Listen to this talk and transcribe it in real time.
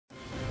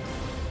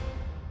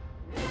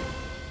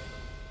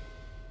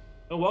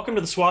Welcome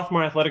to the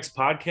Swarthmore Athletics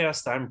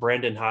Podcast. I'm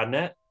Brandon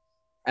Hodnett.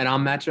 And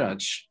I'm Matt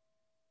Judge.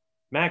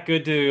 Matt,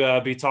 good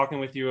to be talking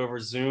with you over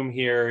Zoom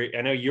here.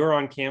 I know you're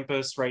on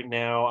campus right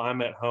now.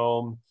 I'm at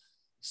home.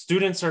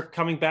 Students are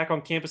coming back on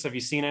campus. Have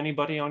you seen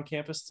anybody on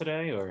campus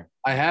today? Or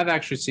I have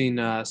actually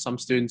seen some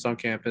students on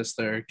campus.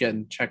 They're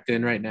getting checked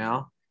in right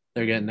now.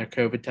 They're getting their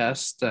COVID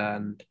test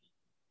and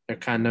they're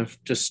kind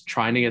of just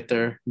trying to get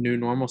their new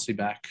normalcy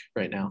back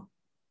right now.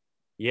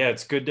 Yeah,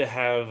 it's good to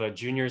have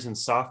juniors and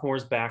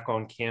sophomores back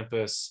on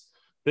campus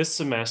this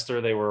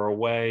semester. They were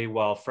away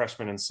while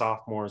freshmen and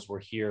sophomores were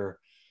here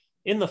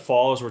in the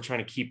fall as we're trying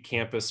to keep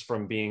campus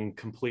from being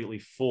completely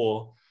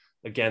full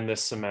again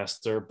this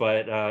semester.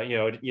 But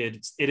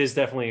it is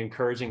definitely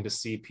encouraging to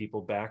see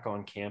people back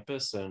on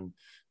campus, and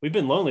we've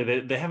been lonely.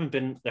 There haven't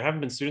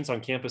been students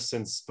on campus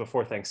since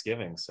before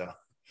Thanksgiving. So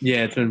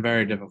Yeah, it's been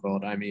very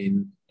difficult. I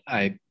mean,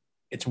 I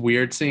it's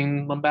weird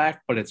seeing them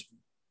back, but it's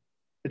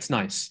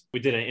nice. we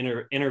did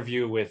an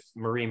interview with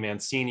Marie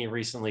Mancini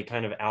recently,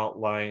 kind of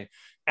outlining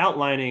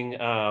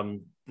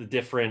the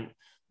different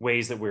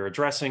ways that we're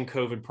addressing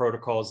COVID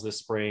protocols this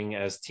spring,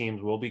 as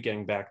teams will be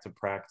getting back to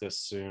practice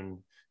soon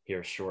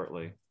here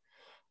shortly.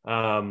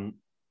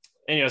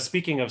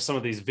 Speaking of some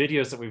of these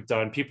videos that we've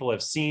done, people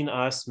have seen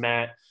us,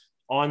 Matt,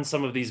 on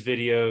some of these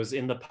videos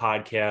in the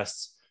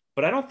podcasts,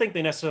 but I don't think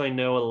they necessarily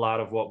know a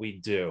lot of what we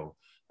do.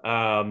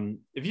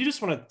 If you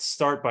just want to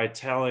start by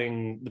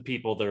telling the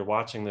people that are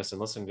watching this and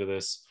listening to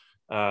this,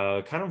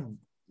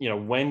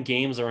 when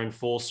games are in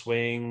full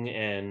swing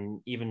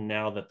and even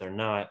now that they're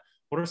not,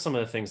 what are some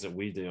of the things that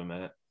we do,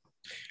 Matt?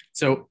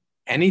 So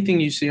anything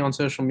you see on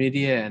social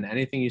media and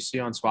anything you see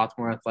on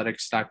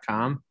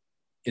swarthmoreathletics.com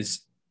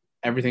is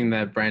everything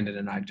that Brandon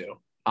and I do.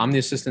 I'm the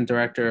assistant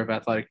director of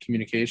athletic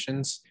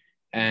communications.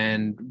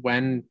 And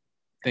when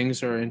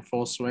things are in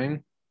full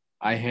swing,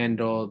 I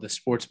handle the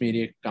sports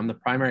media. I'm the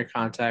primary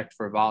contact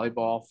for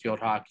volleyball, field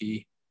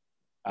hockey,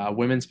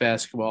 women's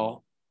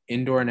basketball,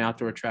 indoor and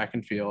outdoor track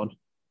and field,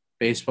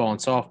 baseball and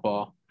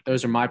softball.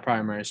 Those are my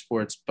primary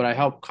sports, but I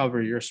help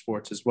cover your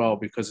sports as well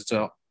because it's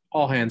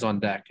all hands on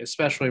deck,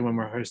 especially when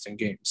we're hosting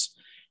games.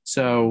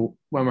 So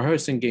when we're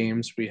hosting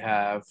games,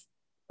 we're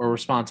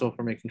responsible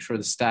for making sure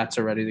the stats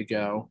are ready to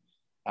go,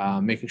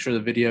 making sure the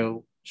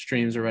video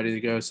streams are ready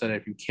to go so that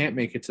if you can't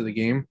make it to the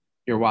game,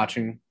 you're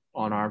watching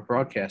on our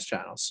broadcast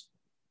channels.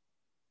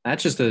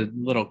 That's just a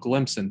little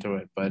glimpse into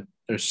it, but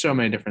there's so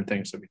many different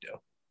things that we do.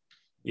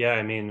 Yeah,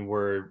 I mean,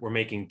 we're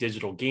making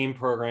digital game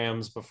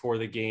programs before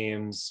the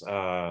games.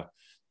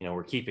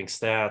 We're keeping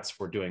stats.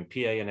 We're doing PA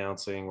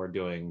announcing. We're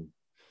doing,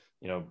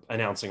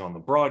 announcing on the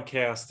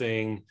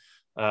broadcasting,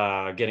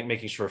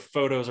 making sure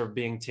photos are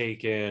being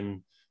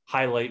taken,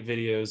 highlight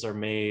videos are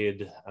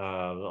made,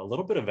 a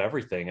little bit of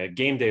everything.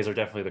 Game days are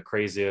definitely the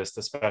craziest,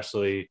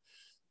 especially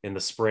in the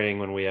spring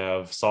when we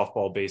have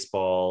softball,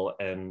 baseball,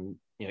 and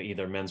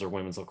either men's or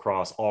women's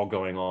lacrosse all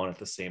going on at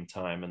the same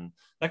time, and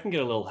that can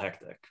get a little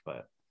hectic.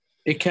 But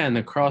it can.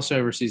 The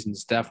crossover season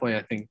is definitely,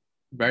 I think,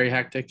 very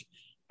hectic.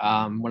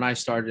 When I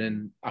started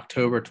in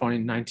October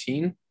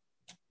 2019,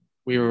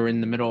 we were in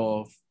the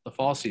middle of the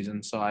fall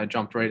season, so I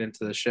jumped right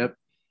into the ship.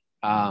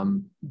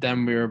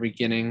 Then we were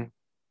beginning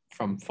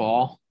from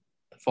fall.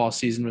 The fall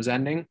season was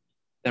ending.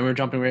 Then we were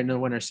jumping right into the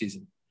winter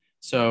season.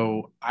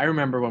 So I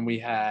remember when we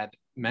had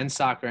men's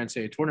soccer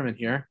NCAA tournament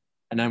here,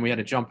 and then we had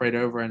to jump right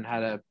over and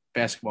had a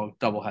basketball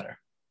doubleheader.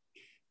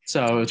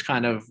 So it was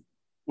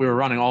we were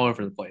running all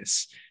over the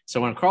place.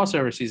 So when a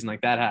crossover season like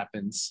that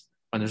happens,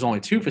 when there's only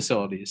two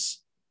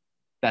facilities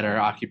that are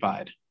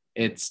occupied,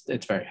 it's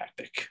very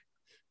hectic.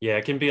 yeah,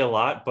 it can be a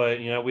lot, but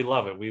we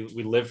love it.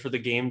 We live for the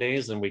game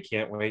days, and we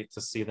can't wait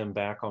to see them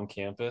back on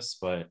campus.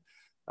 But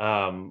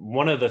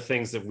one of the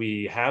things that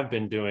we have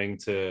been doing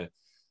to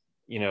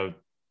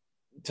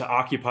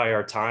occupy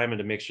our time and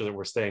to make sure that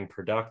we're staying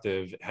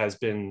productive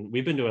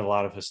we've been doing a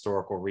lot of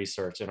historical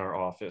research in our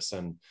office,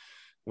 and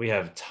we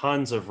have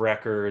tons of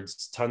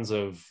records, tons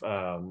of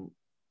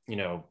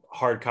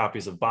hard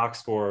copies of box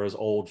scores,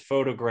 old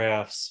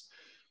photographs,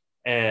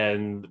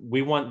 and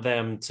we want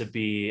them to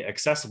be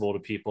accessible to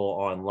people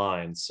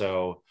online.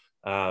 So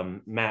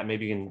Matt,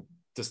 maybe you can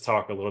just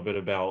talk a little bit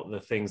about the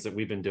things that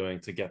we've been doing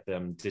to get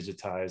them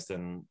digitized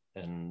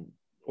and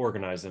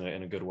organized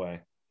in a good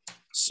way.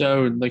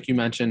 So like you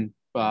mentioned,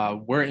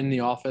 we're in the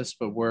office,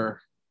 but we're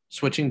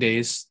switching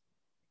days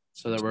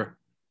so that we're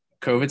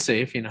COVID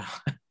safe,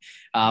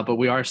 but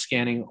we are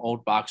scanning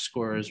old box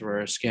scores.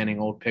 We're scanning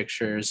old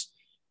pictures.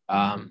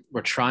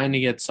 We're trying to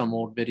get some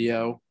old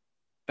video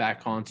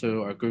back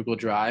onto our Google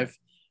Drive.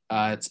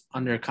 It's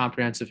under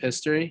comprehensive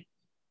history.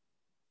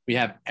 We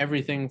have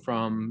everything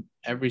from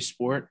every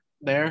sport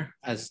there.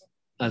 As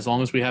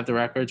long as we have the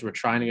records, we're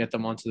trying to get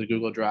them onto the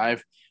Google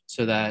Drive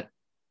so that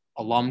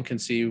alum can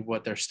see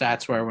what their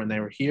stats were when they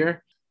were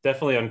here.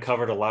 Definitely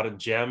uncovered a lot of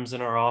gems in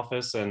our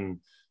office, and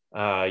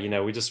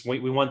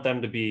we want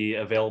them to be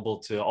available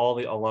to all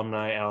the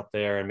alumni out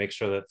there and make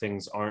sure that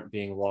things aren't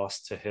being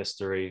lost to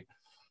history.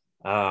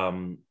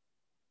 We're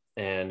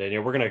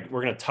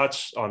gonna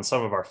touch on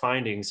some of our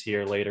findings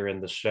here later in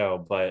the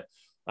show, but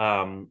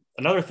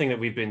Another thing that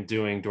we've been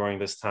doing during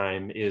this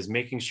time is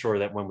making sure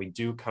that when we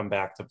do come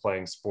back to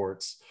playing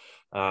sports,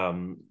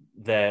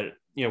 that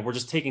we're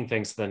just taking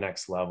things to the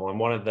next level. And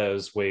one of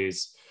those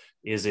ways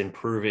is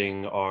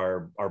improving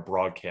our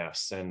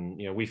broadcasts. And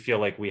we feel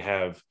like we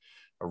have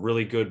a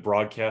really good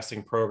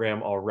broadcasting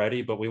program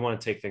already, but we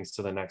want to take things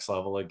to the next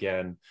level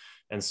again.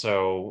 And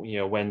so,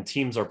 when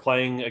teams are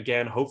playing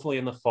again, hopefully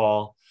in the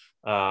fall,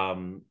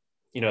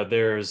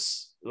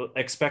 there's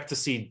expect to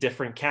see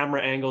different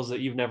camera angles that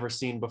you've never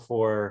seen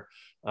before,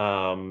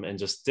 and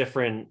just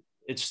different.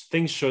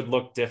 Things should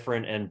look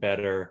different and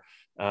better,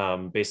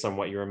 based on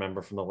what you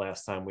remember from the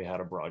last time we had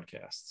a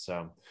broadcast.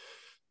 So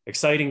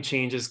exciting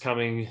changes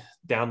coming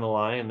down the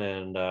line,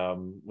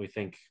 and we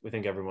think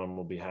everyone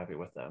will be happy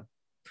with them.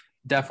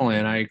 Definitely,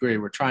 and I agree.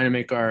 We're trying to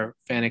make our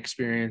fan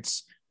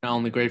experience not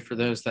only great for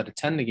those that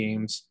attend the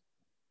games,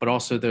 but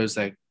also those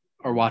that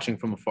are watching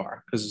from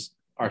afar, because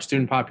our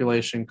student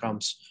population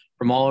comes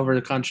from all over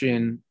the country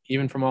and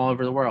even from all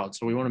over the world.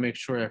 So we want to make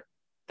sure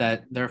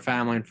that their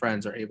family and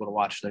friends are able to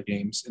watch their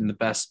games in the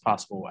best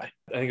possible way.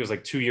 I think it was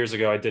like 2 years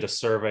ago, I did a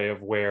survey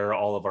of where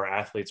all of our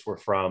athletes were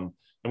from,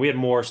 and we had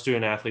more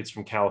student athletes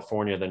from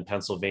California than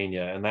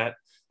Pennsylvania. And that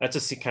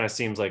just kind of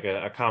seems like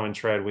a common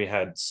thread. We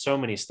had so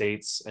many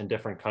states and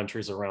different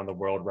countries around the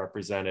world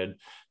represented.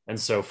 And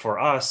so for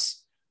us,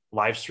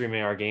 live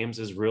streaming our games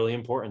is really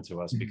important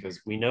to us because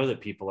we know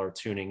that people are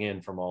tuning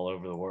in from all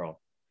over the world.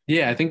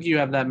 Yeah, I think you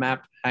have that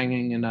map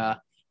hanging in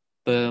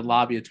the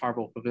lobby at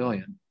Tarbell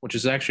Pavilion, which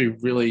is actually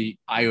really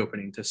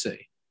eye-opening to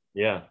see.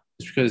 Yeah.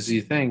 It's because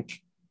you think,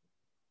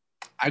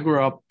 I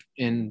grew up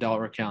in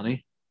Delaware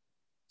County,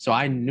 so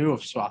I knew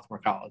of Swarthmore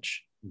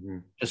College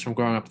just from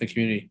growing up in the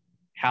community.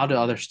 How do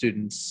other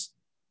students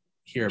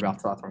hear about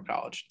Swarthmore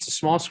College? It's a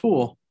small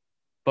school,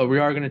 but we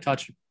are going to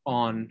touch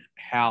on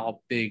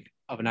how big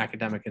of an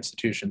academic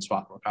institution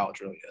Swarthmore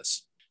College really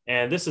is.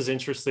 And this is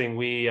interesting.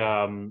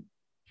 We're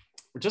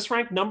just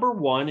ranked number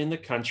 1 in the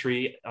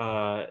country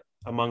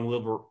among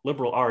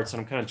liberal arts.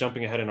 And I'm kind of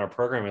jumping ahead in our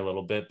programming a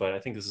little bit, but I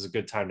think this is a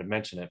good time to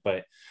mention it.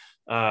 But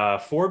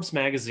Forbes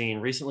magazine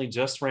recently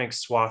just ranked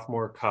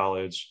Swarthmore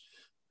College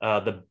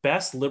the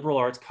best liberal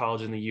arts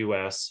college in the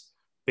US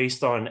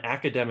based on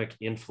academic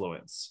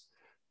influence.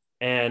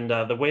 And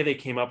the way they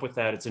came up with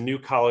that, it's a new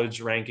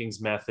college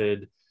rankings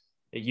method.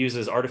 It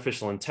uses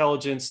artificial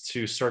intelligence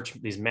to search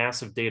these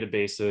massive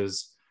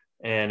databases,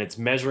 and it's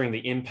measuring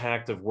the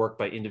impact of work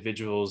by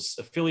individuals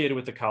affiliated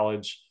with the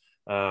college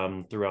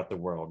throughout the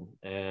world.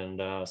 And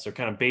so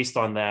kind of based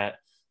on that,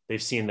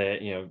 they've seen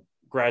that,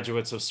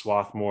 graduates of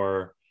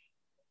Swarthmore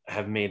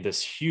have made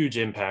this huge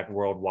impact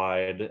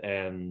worldwide.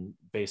 And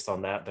based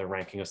on that, they're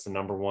ranking us the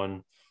number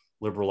 1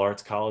 liberal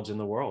arts college in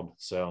the world.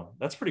 So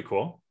that's pretty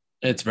cool.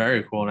 It's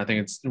very cool. And I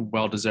think it's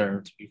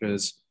well-deserved,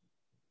 because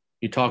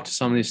you talk to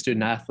some of these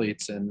student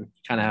athletes and you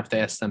kind of have to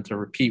ask them to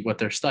repeat what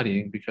they're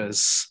studying,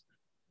 because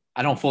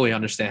I don't fully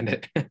understand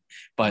it,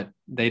 but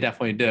they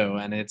definitely do.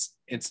 And it's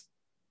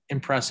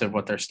impressive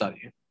what they're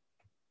studying.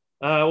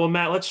 Well,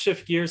 Matt, let's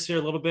shift gears here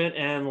a little bit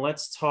and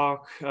let's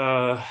talk.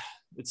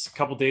 It's a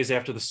couple days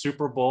after the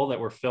Super Bowl that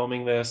we're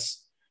filming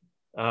this.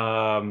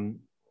 Super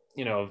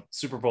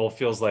Bowl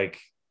feels like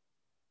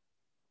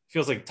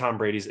Tom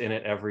Brady's in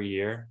it every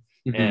year,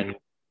 and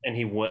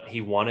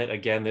he won it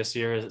again this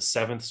year.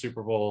 7th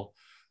Super Bowl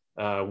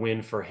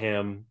win for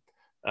him.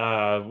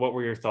 What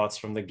were your thoughts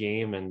from the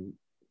game and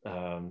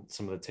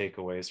some of the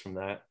takeaways from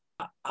that?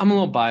 I'm a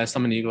little biased.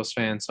 I'm an Eagles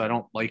fan, so I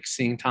don't like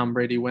seeing Tom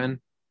Brady win.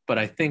 But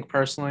I think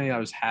personally, I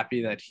was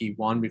happy that he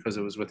won because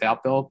it was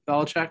without Bill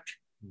Belichick.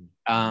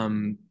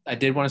 I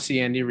did want to see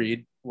Andy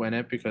Reid win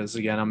it because,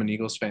 again, I'm an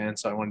Eagles fan,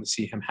 so I wanted to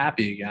see him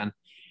happy again.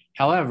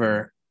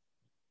 However,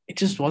 it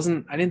just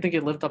wasn't – I didn't think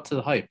it lived up to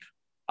the hype.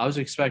 I was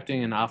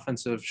expecting an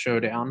offensive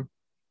showdown.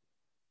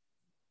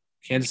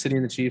 Kansas City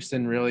and the Chiefs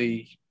didn't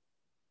really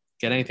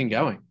get anything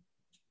going.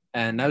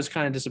 And that was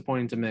kind of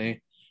disappointing to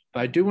me.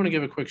 But I do want to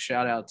give a quick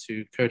shout out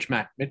to Coach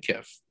Matt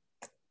Midkiff.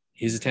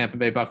 He's a Tampa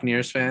Bay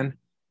Buccaneers fan.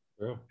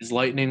 True. His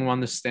Lightning won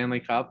the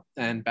Stanley Cup.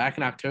 And back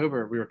in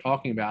October, we were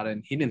talking about it,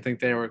 and he didn't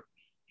think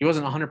he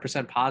wasn't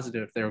 100%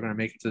 positive if they were going to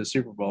make it to the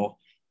Super Bowl,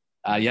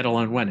 yet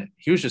alone win it.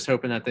 He was just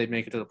hoping that they'd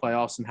make it to the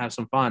playoffs and have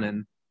some fun.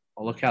 And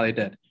well, look how they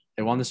did.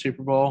 They won the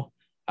Super Bowl.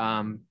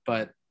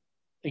 But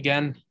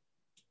again,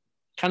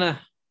 kind of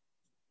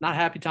not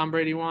happy Tom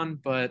Brady won,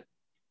 but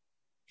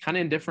kind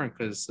of indifferent,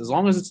 because as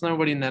long as it's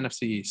nobody in the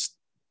NFC East.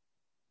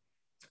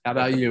 How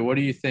about you? What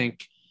do you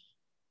think?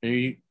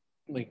 We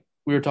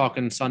were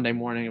talking Sunday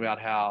morning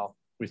about how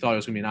we thought it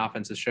was going to be an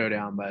offensive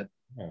showdown, but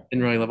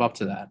didn't really live up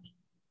to that.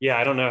 Yeah,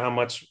 I don't know how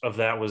much of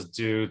that was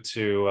due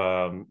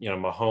to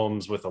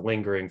Mahomes with a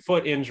lingering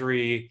foot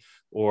injury,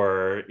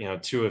 or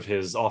 2 of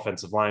his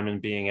offensive linemen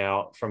being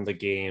out from the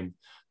game.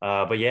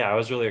 But yeah, I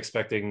was really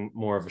expecting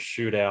more of a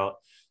shootout,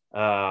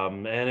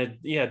 and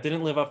it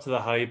didn't live up to the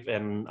hype.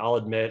 And I'll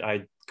admit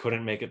I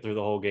couldn't make it through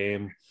the whole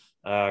game.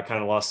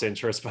 Kind of lost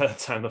interest by the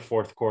time the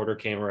 4th quarter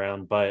came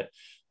around. But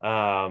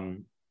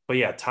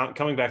yeah,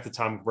 coming back to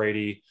Tom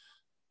Brady,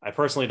 I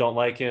personally don't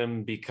like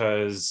him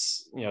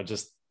because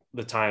just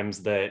the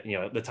times that,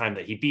 the time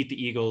that he beat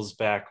the Eagles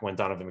back when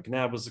Donovan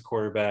McNabb was the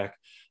quarterback.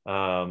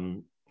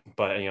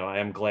 But, I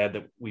am glad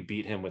that we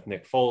beat him with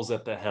Nick Foles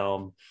at the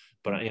helm.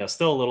 But,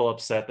 still a little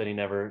upset that he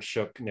never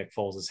shook Nick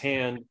Foles'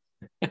 hand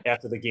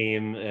after the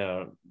game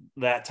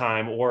that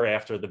time, or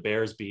after the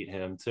Bears beat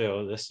him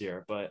too this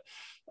year. But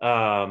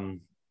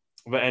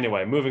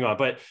anyway, moving on.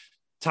 But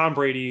Tom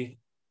Brady,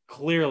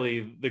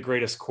 clearly the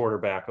greatest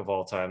quarterback of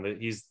all time.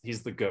 That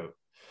he's the GOAT.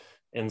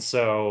 And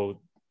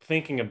so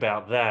thinking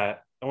about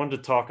that, I wanted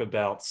to talk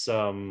about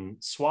some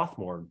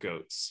Swarthmore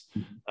GOATs.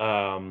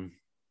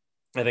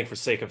 I think for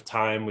sake of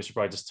time, we should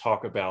probably just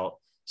talk about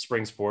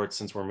spring sports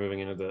since we're moving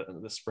into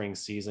the spring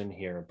season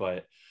here.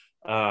 But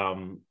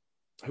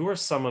who are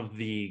some of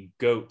the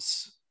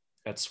GOATs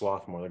at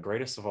Swarthmore, the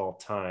greatest of all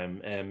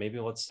time? And maybe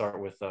let's start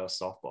with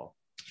softball.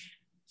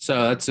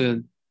 So it's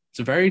a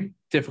very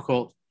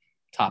difficult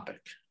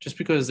topic, just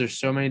because there's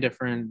so many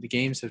the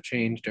games have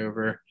changed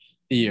over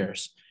the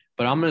years.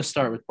 But I'm going to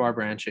start with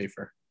Barbara Ann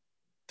Schaefer.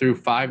 Threw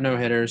 5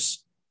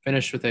 no-hitters,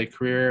 finished with a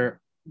career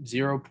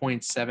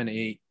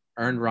 0.78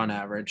 earned run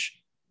average,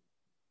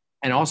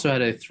 and also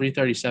had a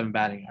 337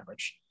 batting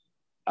average.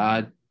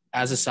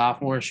 As a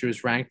sophomore, she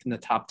was ranked in the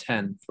top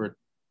 10 for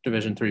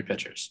Division III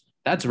pitchers.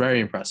 That's very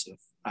impressive.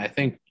 I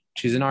think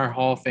she's in our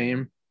Hall of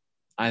Fame.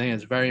 I think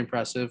it's very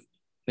impressive.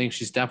 I think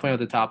she's definitely at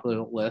the top of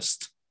the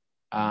list.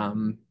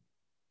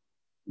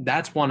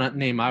 That's one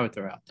name I would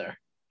throw out there.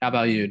 How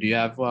about you? Do you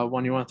have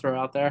one you want to throw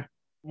out there?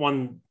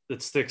 One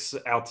that sticks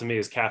out to me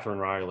is Catherine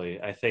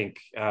Riley. I think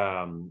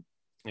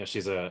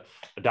she's a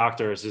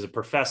doctor, she's a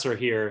professor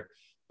here,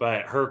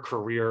 but her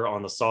career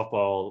on the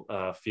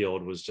softball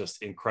field was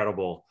just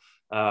incredible.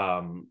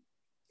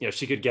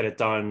 She could get it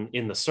done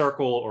in the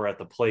circle or at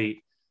the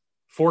plate.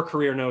 4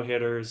 career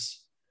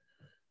no-hitters,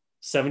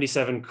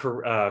 77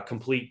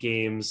 complete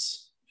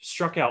games,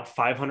 struck out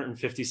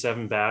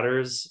 557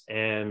 batters,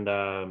 and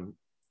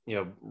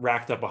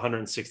racked up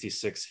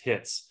 166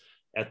 hits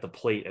at the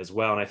plate as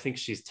well. And I think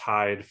she's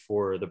tied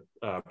for the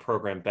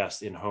program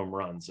best in home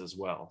runs as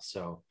well.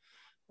 So,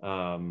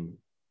 and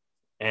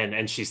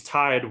she's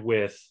tied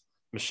with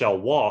Michelle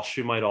Walsh,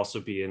 who might also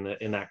be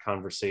in that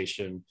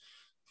conversation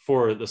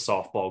for the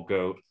softball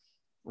GOAT,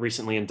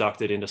 recently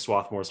inducted into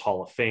Swarthmore's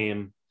Hall of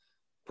Fame.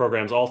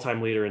 Program's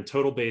all-time leader in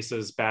total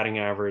bases, batting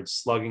average,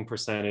 slugging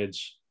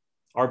percentage,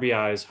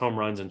 RBIs, home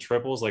runs, and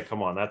triples. Like,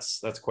 come on, that's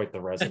quite the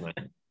resume.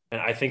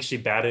 And I think she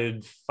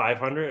batted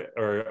 500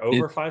 or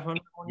over 500.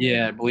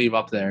 Yeah, I believe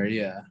up there.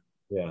 Yeah.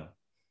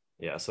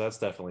 So that's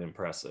definitely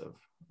impressive.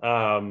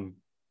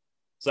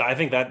 So I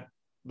think that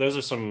those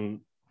are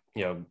some,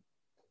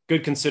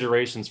 good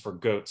considerations for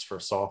GOATs for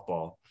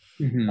softball.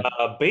 Mm-hmm.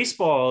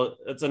 Baseball,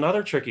 it's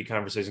another tricky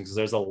conversation because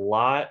there's a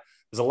lot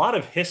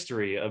of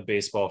history of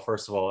baseball,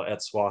 first of all,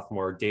 at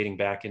Swarthmore dating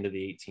back into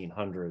the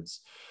 1800s.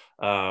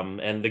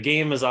 And the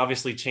game has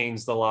obviously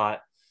changed a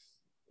lot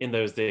in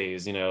those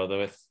days,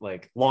 with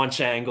like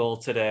launch angle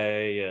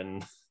today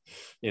and,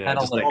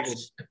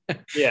 analytics.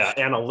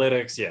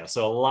 Analytics. Yeah.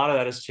 So a lot of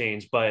that has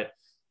changed, but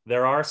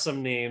there are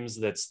some names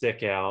that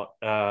stick out.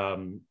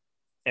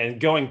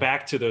 And going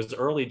back to those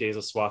early days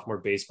of Swarthmore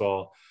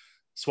baseball,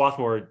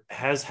 Swarthmore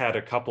has had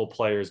a couple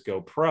players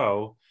go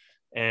pro.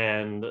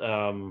 And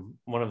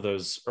one of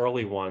those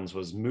early ones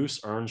was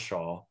Moose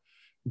Earnshaw.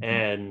 Mm-hmm.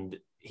 And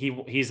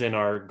he's in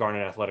our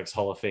Garnet Athletics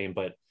Hall of Fame,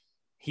 but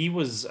he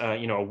was,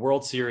 a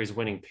World Series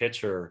winning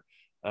pitcher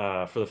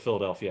for the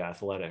Philadelphia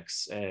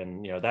Athletics.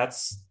 And,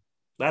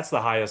 that's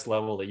the highest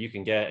level that you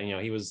can get.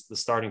 And, he was the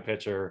starting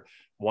pitcher,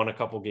 won a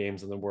couple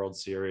games in the World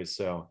Series.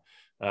 So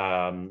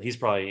he's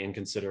probably in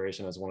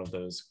consideration as one of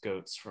those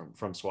GOATs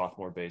from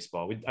Swarthmore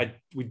baseball.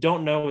 We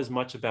don't know as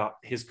much about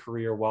his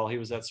career while he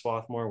was at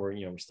Swarthmore.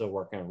 We're still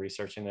working on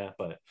researching that.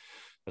 But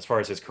as far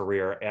as his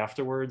career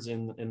afterwards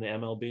in the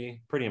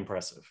MLB, pretty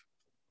impressive.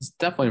 It's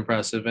definitely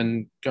impressive.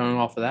 And going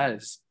off of that,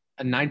 it's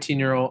a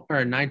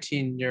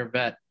 19-year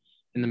vet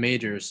in the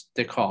majors,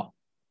 Dick Hall.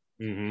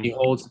 Mm-hmm. He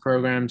holds the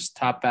program's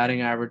top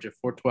batting average of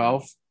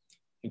 .412,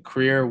 a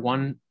career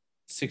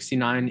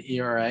 1.69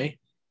 ERA,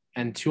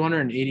 and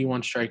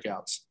 281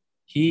 strikeouts.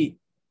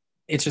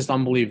 It's just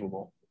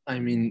unbelievable. I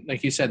mean,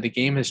 like you said, the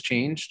game has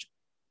changed,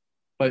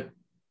 but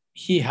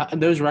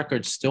those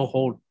records still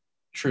hold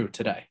true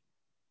today.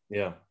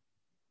 Yeah.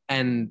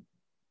 And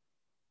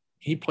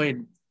he played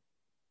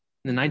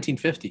in the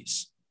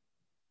 1950s.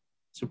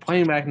 So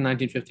playing back in the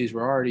 1950s,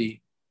 we're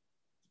already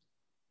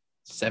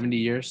 70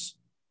 years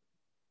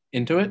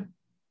into it.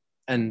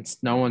 And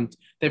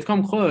they've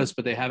come close,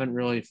 but they haven't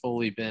really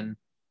fully been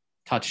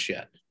touched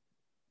yet.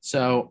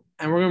 So,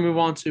 and we're going to move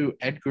on to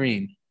Ed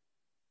Green.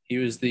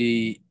 He's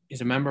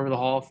a member of the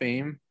Hall of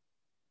Fame,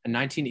 a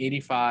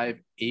 1985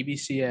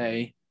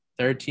 ABCA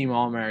third team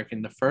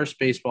All-American, the first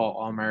baseball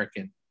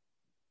All-American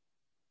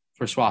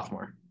for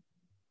Swarthmore.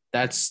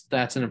 That's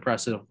an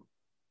impressive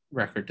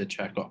record to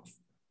check off.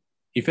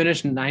 He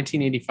finished in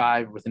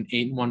 1985 with an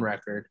 8-1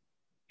 record,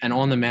 and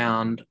on the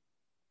mound,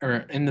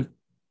 or in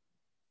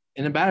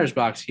the batter's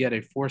box, he had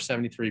a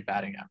 .473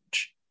 batting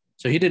average.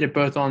 So he did it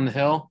both on the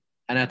hill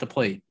and at the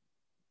plate.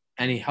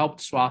 and he helped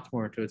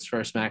Swarthmore to its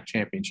first MAC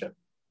championship.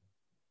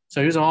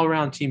 So he was an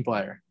all-around team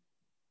player.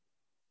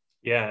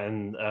 Yeah,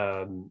 and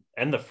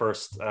the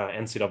first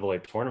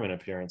NCAA tournament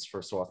appearance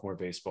for Swarthmore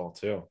baseball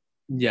too.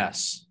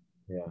 Yes.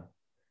 Yeah,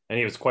 and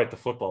he was quite the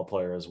football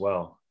player as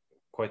well,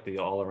 quite the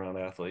all-around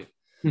athlete.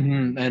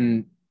 Mm-hmm.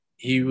 And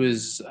he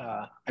was,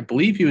 I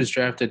believe, he was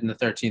drafted in the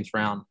 13th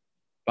round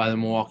by the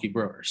Milwaukee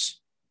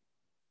Brewers.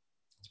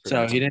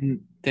 So he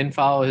didn't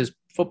follow his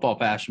football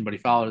passion, but he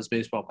followed his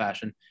baseball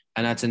passion,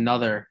 and that's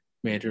another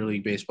Major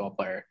League Baseball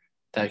player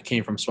that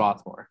came from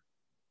Swarthmore.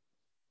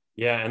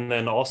 Yeah, and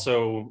then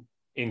also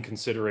in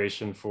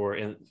consideration for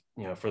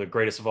for the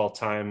greatest of all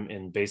time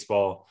in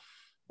baseball,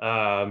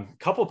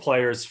 couple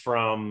players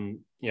from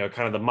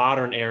kind of the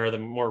modern era, the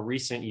more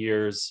recent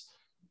years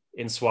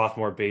in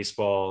Swarthmore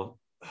baseball.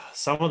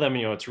 Some of them,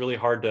 it's really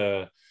hard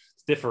to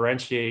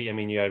differentiate. I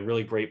mean, you had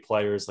really great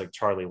players like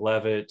Charlie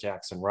Levitt,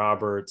 Jackson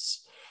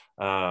Roberts,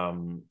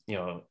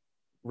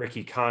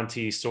 Ricky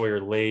Conti, Sawyer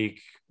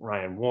Lake,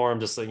 Ryan Warm,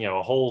 just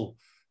a whole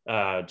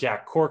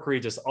Jack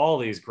Corkery, just all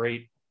these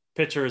great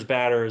pitchers,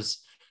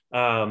 batters.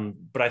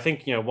 But I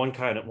think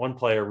one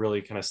player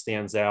really kind of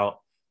stands out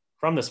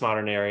from this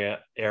modern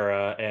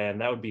era,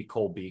 and that would be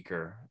Cole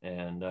Beaker.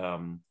 And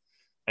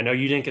I know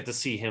you didn't get to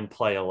see him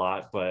play a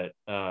lot, but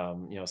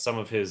some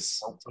of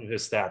his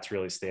stats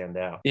really stand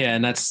out. Yeah,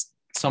 and that's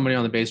somebody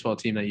on the baseball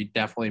team that you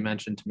definitely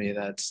mentioned to me.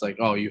 That's like,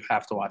 oh, you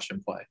have to watch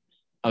him play.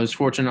 I was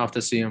fortunate enough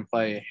to see him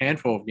play a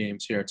handful of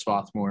games here at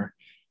Swarthmore,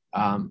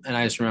 and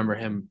I just remember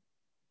him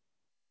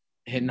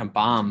hitting a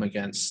bomb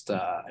against,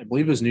 I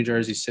believe it was New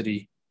Jersey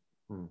City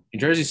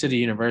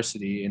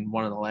University in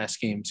one of the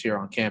last games here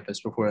on campus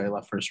before they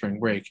left for spring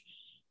break.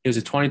 He was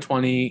a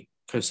 2020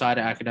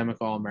 COSIDA Academic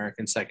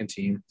All-American second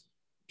team,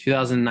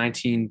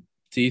 2019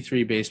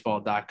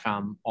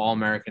 D3Baseball.com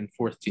All-American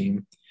fourth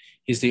team.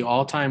 He's the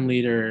all-time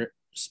leader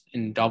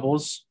in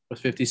doubles with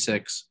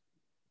 56,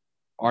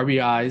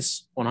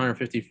 RBIs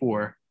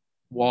 154,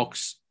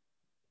 walks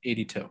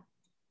 82.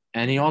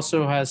 And he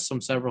also has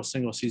several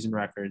single season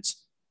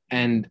records.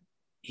 And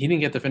he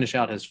didn't get to finish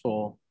out his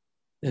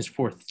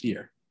fourth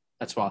year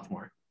at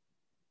Swarthmore.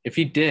 If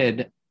he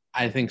did,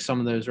 I think some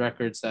of those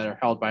records that are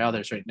held by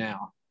others right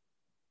now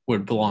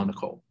would belong to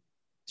Cole.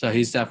 So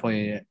he's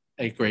definitely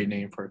a great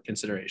name for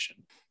consideration.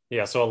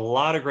 Yeah, so a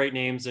lot of great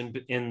names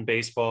in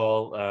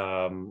baseball.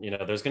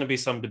 There's going to be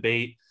some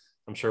debate.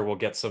 I'm sure we'll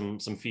get some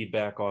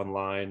feedback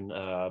online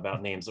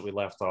about names that we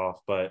left off.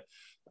 But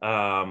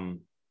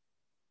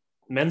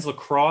men's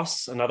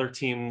lacrosse, another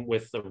team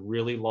with a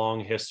really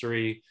long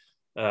history,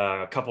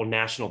 a couple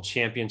national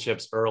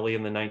championships early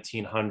in the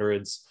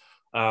 1900s.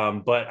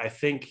 But I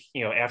think,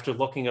 after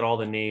looking at all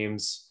the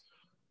names,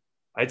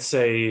 I'd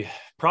say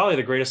probably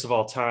the greatest of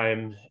all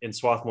time in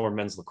Swarthmore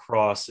men's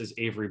lacrosse is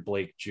Avery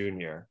Blake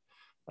Jr.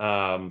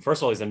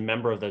 First of all, he's a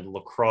member of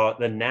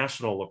the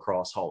National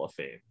Lacrosse Hall of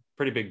Fame.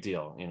 Pretty big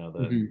deal,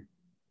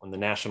 when the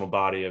national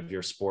body of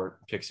your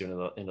sport picks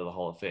you into the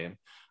Hall of Fame.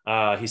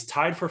 He's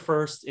tied for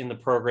first in the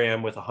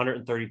program with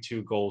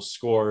 132 goals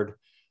scored,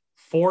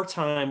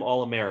 4-time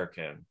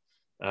All-American.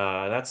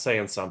 That's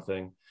saying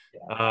something.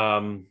 Yeah.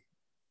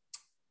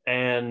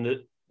 And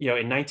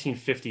in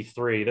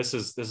 1953, this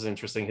is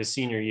interesting. His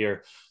senior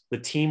year, the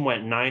team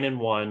went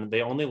 9-1.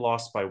 They only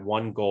lost by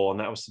 1 goal, and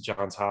that was to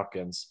Johns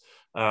Hopkins.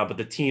 But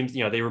the teams,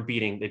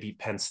 they beat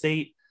Penn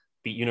State,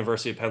 beat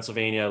University of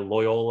Pennsylvania,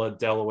 Loyola,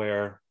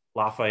 Delaware,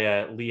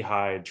 Lafayette,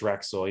 Lehigh,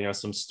 Drexel.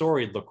 Some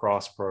storied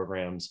lacrosse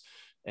programs,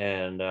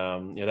 and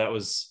that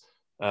was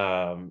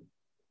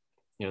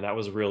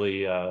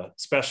really a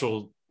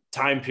special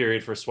time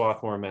period for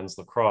Swarthmore men's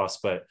lacrosse.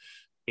 But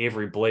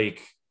Avery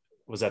Blake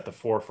was at the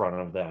forefront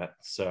of that.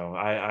 So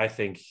I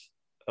think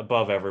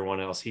above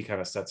everyone else, he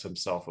kind of sets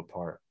himself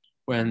apart.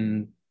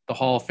 When the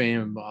Hall of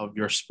Fame of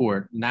your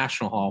sport,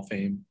 National Hall of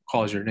Fame,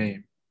 calls your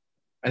name,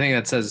 I think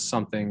that says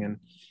something. And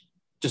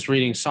just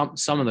reading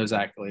some of those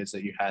accolades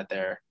that you had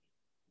there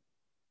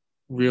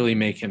really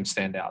make him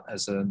stand out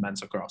as a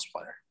men's lacrosse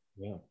player.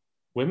 Yeah.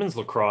 Women's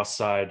lacrosse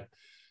side,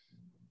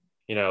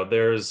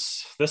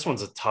 this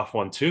one's a tough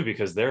one too,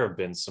 because there have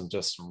been some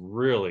just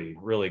really,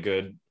 really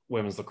good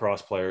women's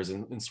lacrosse players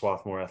in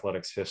Swarthmore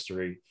athletics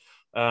history.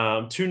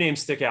 2 names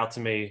stick out to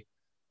me.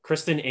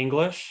 Kristen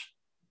English.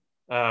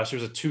 She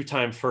was a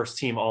 2-time first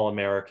team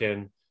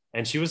All-American,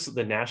 and she was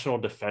the National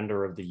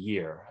Defender of the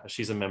Year.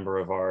 She's a member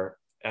of our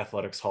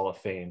Athletics Hall of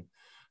Fame.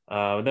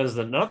 There's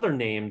another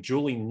name,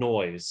 Julie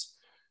Noyes.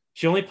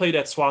 She only played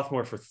at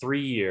Swarthmore for 3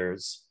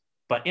 years,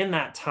 but in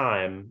that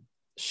time,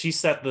 she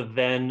set the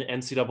then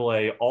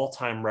NCAA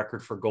all-time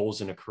record for goals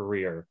in a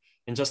career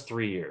in just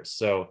 3 years.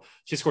 So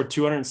she scored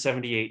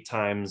 278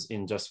 times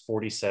in just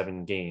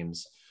 47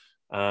 games.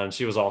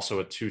 She was also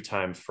a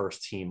 2-time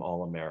first team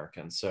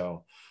All-American.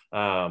 So,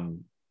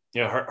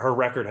 her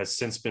record has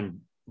since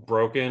been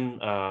broken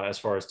as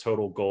far as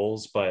total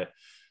goals, but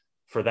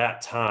for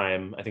that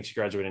time, I think she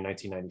graduated in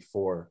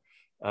 1994.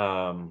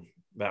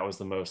 That was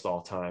the most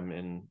all-time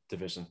in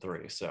Division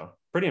III. So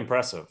pretty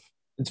impressive.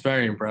 It's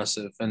very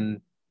impressive.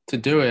 And to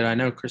do it, I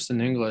know Kristen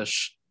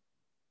English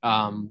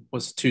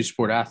was a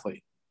 2-sport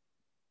athlete.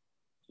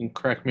 and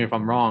correct me if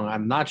I'm wrong,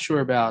 I'm not sure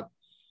about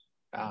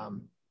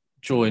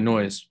Julie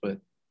Noyes, but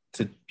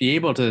to be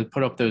able to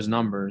put up those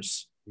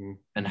numbers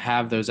and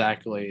have those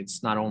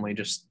accolades, not only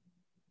just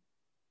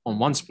on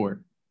one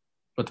sport,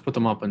 but to put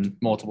them up in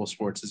multiple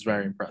sports is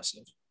very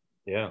impressive.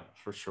 Yeah,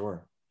 for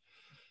sure.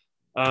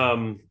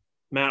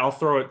 Matt, I'll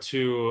throw it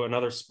to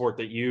another sport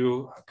that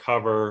you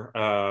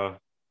cover.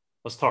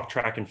 Let's talk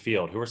track and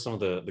field. Who are some of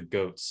the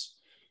goats?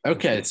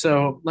 Okay,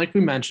 so like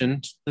we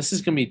mentioned, this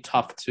is going to be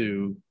tough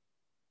to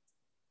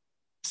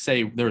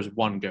say there's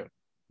one goat.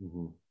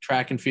 Mm-hmm.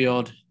 Track and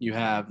field, you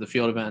have the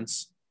field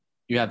events,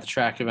 you have the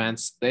track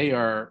events.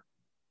 They're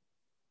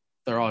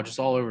all just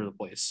all over the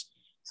place.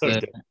 So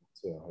different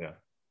too, yeah.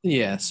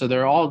 Yeah,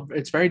 so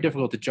it's very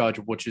difficult to judge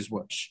which is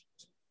which.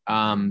 So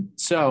I'm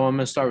going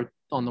to start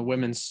on the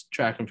women's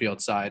track and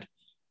field side.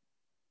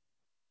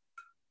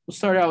 We'll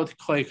start out with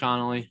Clay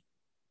Connolly,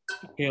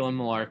 Kaylin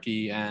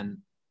Malarkey, and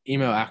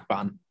Emo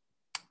Akban.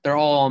 They're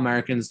all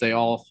Americans. They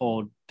all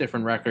hold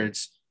different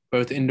records,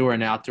 both indoor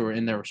and outdoor,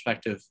 in their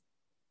respective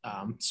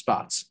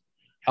spots.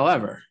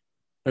 However,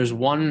 there's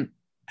one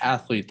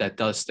athlete that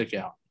does stick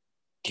out,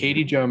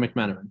 Katie Jo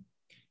McMenamin,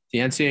 the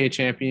NCAA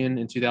champion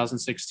in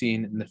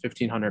 2016 in the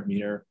 1,500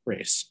 meter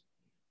race.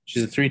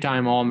 She's a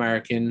three-time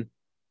All-American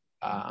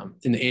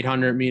in the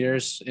 800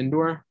 meters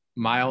indoor,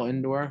 mile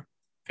indoor,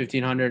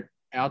 1,500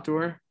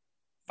 outdoor,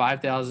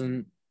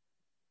 5,000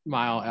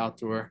 mile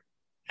outdoor,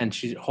 and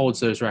she holds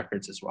those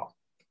records as well.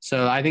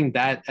 So I think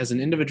that as an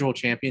individual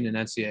champion in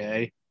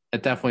NCAA,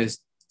 that definitely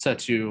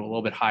sets you a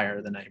little bit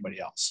higher than anybody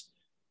else.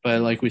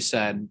 But like we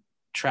said,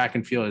 track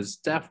and field is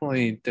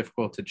definitely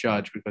difficult to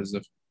judge because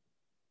of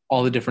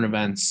all the different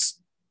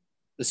events.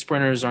 The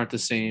sprinters aren't the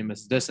same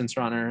as distance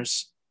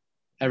runners.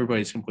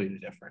 Everybody's completely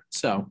different.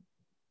 So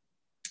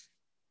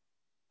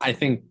I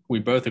think we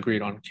both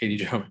agreed on Katie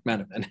Jo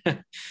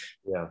McMenamin.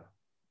 Yeah.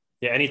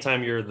 Yeah.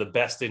 Anytime you're the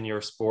best in your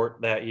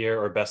sport that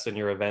year or best in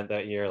your event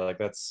that year, like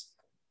that's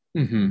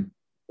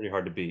pretty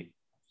hard to beat.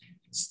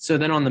 So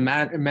then on the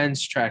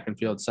men's track and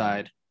field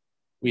side,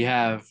 we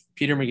have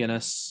Peter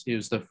McGinnis. He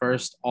was the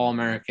first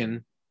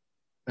All-American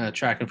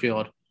track and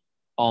field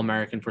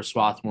All-American for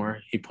Swarthmore.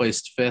 He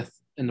placed fifth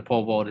in the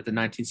pole vault at the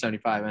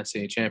 1975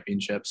 NCAA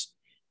championships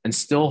and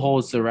still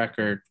holds the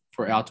record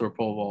for outdoor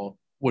pole vault,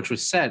 which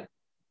was set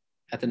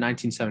at the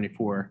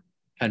 1974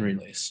 Penn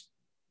Relays.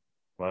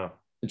 Wow.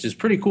 Which is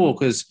pretty cool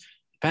because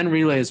Penn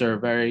Relays are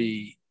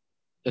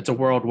it's a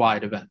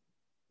worldwide event.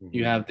 Mm-hmm.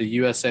 You have the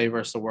USA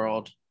versus the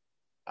world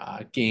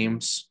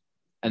games,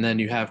 and then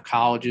you have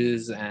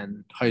colleges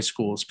and high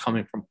schools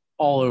coming from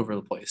all over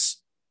the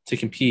place to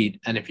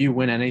compete. And if you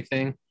win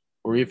anything,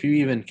 or if you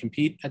even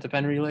compete at the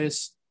Penn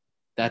Relays,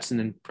 that's an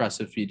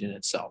impressive feat in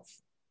itself.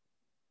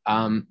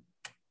 The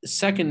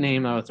second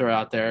name I would throw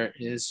out there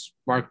is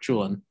Mark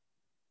Julin,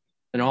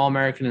 an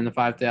All-American in the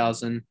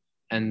 5,000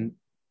 and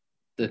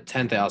the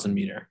 10,000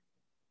 meter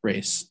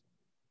race.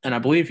 And I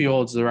believe he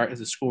holds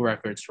the school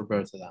records for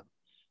both of them.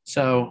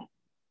 So,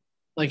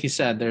 like you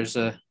said, there's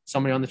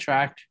somebody on the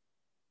track,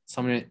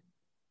 somebody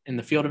in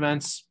the field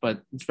events,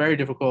 but it's very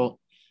difficult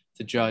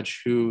to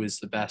judge who is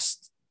the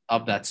best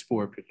of that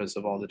sport because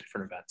of all the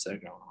different events that are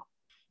going on.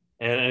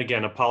 And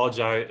again,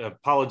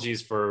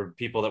 apologies for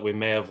people that we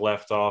may have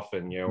left off,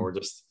 and we're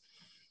just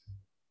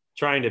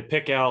trying to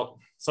pick out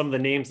some of the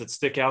names that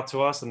stick out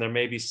to us, and there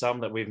may be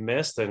some that we've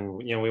missed, and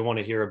we want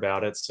to hear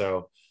about it,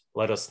 so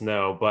let us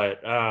know.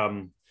 But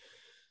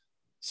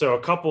so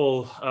a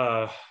couple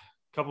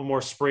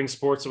more spring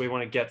sports that we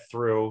want to get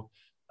through.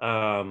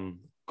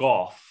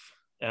 Golf.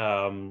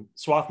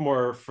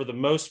 Swarthmore, for the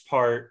most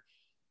part,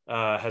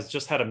 has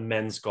just had a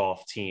men's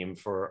golf team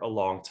for a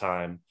long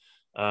time.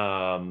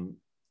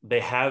 They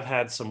have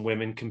had some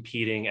women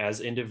competing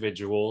as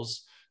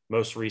individuals.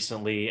 Most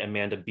recently,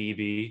 Amanda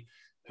Beebe,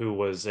 who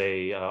was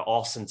a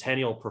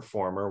all-centennial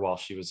performer while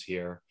she was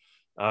here.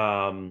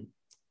 And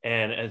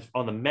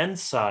on the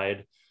men's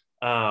side,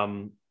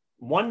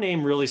 one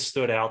name really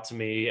stood out to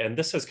me, and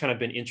this has kind of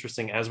been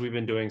interesting as we've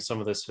been doing some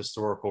of this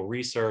historical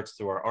research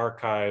through our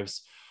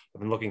archives.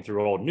 I've been looking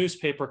through old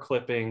newspaper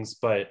clippings,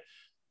 but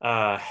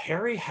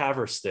Harry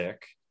Haverstick,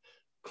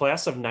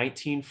 class of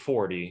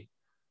 1940.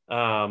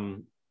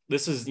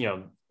 This is,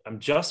 I'm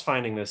just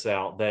finding this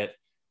out, that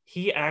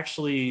he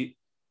actually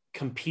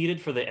competed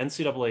for the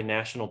NCAA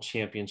National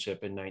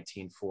Championship in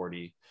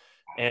 1940,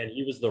 and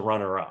he was the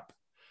runner-up.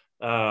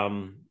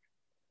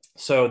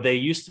 So they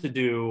used to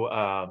do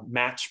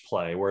match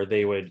play where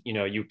they would,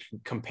 you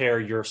compare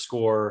your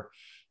score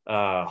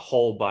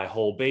hole by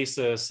hole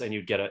basis, and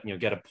you'd get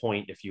a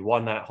point if you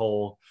won that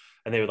hole.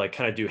 And they would like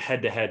kind of do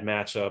head-to-head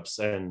matchups,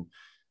 and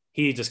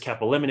he just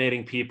kept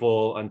eliminating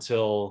people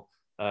until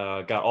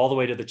got all the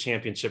way to the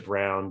championship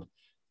round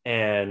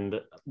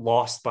and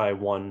lost by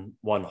one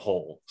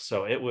hole.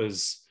 So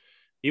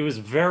he was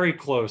very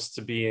close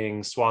to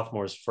being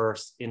Swarthmore's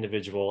first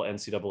individual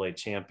NCAA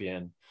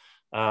champion.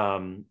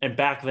 And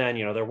back then,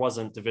 there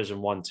wasn't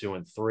Division 1, 2,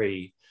 and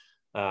 3.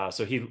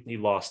 So he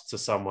lost to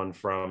someone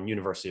from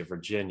University of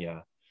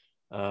Virginia.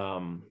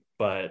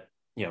 But,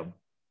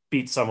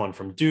 beat someone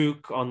from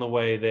Duke on the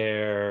way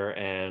there,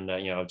 and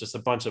just a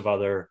bunch of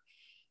other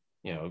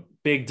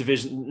big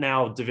Division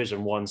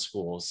I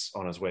schools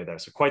on his way there.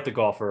 So quite the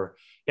golfer.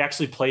 He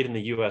actually played in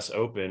the U.S.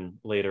 Open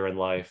later in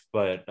life,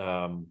 but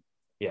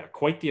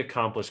quite the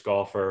accomplished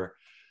golfer.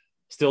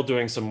 Still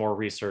doing some more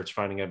research,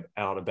 finding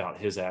out about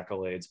his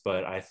accolades,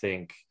 but I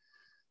think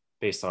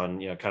based on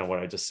kind of what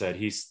I just said,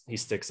 he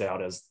sticks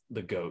out as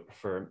the GOAT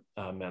for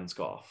men's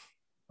golf.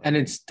 And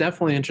it's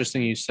definitely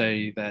interesting you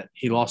say that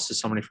he lost to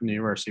somebody from the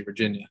University of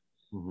Virginia,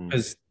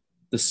 because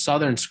the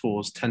Southern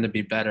schools tend to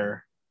be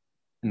better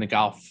in the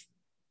golf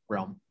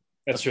realm.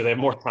 That's true. They have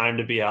more time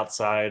to be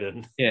outside.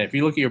 And yeah, if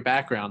you look at your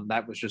background,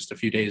 that was just a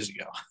few days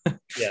ago.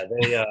 yeah,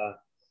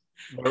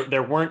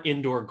 there weren't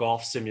indoor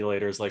golf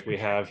simulators like we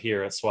have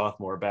here at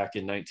Swarthmore back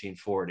in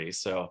 1940.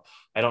 So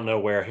I don't know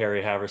where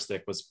Harry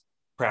Haverstick was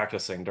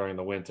practicing during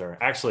the winter.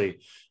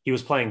 Actually, he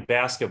was playing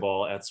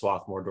basketball at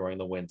Swarthmore during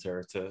the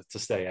winter to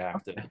stay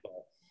active.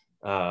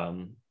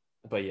 Okay.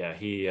 But yeah,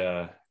 he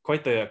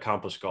quite the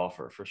accomplished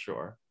golfer for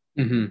sure.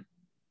 Mm-hmm.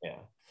 Yeah.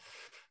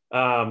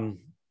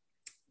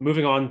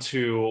 Moving on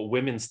to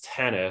women's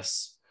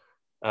tennis.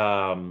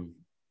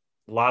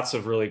 Lots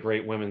of really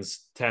great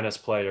women's tennis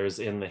players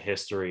in the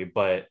history,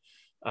 but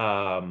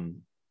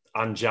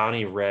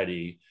Anjani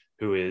Reddy,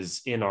 who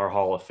is in our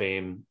Hall of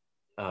Fame,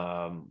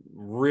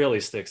 really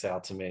sticks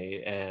out to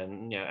me.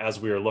 And as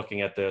we were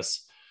looking at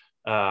this,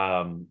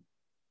 her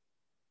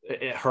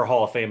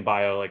Hall of Fame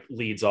bio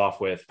leads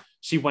off with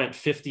she went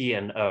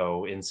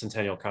 50-0 in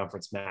Centennial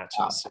Conference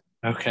matches.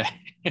 Wow. Okay.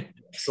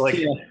 So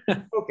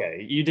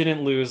okay, you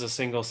didn't lose a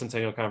single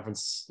Centennial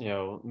Conference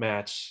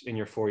match in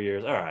your 4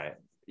 years. All right.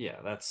 Yeah,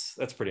 that's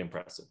pretty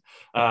impressive.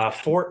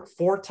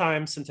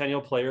 Four-time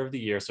Centennial Player of the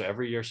Year. So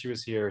every year she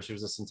was here, she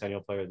was a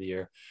Centennial Player of the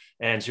Year,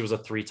 and she was a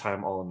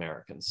 3-time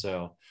All-American.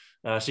 So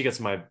she gets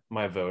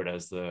my vote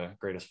as the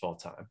greatest of all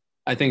time.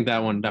 I think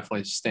that one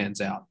definitely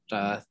stands out.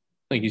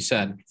 Like you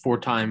said,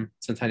 4-time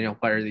Centennial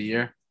Player of the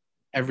Year.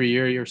 Every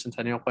year you're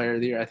Centennial Player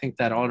of the Year. I think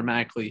that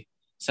automatically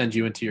sends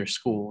you into your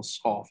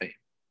school's Hall of Fame.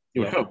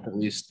 You would hope, at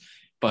least.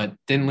 But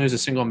didn't lose a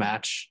single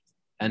match,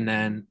 and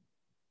then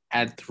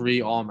had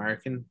 3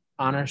 All-American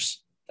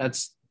honors.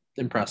 That's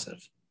impressive.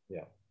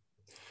 Yeah.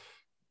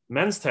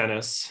 Men's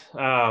tennis.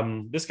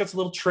 This gets a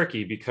little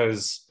tricky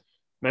because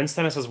men's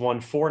tennis has won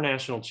 4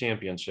 national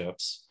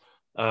championships.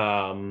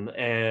 And,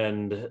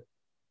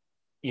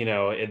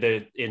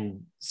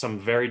 in some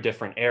very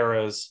different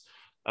eras.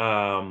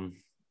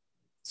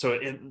 So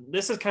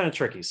this is kind of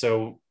tricky.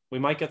 So we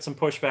might get some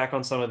pushback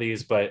on some of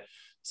these, but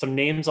some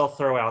names I'll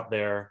throw out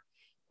there.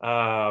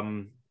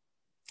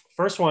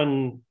 First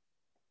one,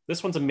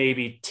 this one's a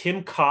maybe.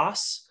 Tim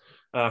Koss.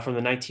 From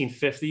the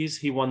 1950s.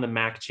 He won the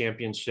MAC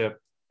championship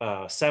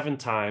 7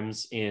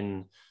 times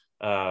in,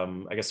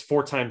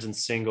 4 times in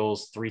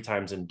singles, 3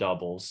 times in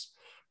doubles.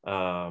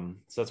 So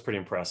that's pretty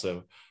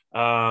impressive. Then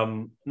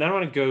I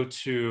want to go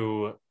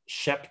to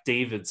Shep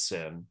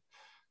Davidson.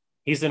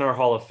 He's in our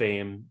Hall of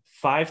Fame,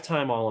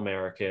 5-time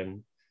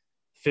All-American,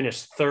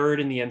 finished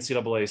 3rd in the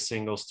NCAA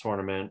singles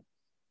tournament.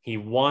 He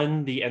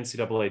won the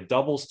NCAA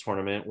doubles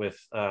tournament with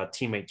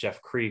teammate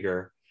Jeff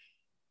Krieger,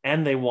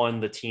 and they won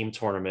the team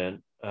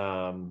tournament.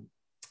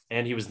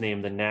 And he was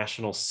named the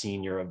National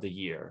Senior of the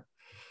Year.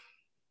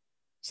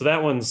 So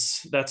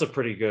that's a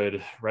pretty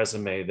good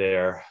resume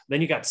there.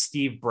 Then you got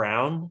Steve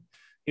Brown.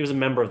 He was a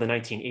member of the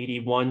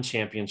 1981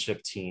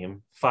 championship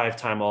team,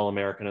 5-time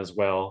All-American as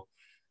well.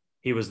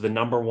 He was the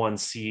number 1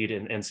 seed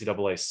in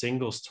NCAA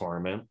singles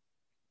tournament.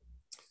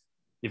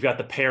 You've got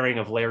the pairing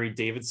of Larry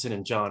Davidson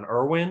and John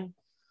Irwin.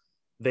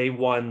 They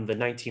won the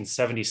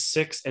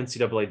 1976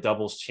 NCAA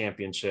doubles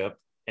championship,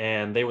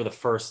 and they were the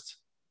first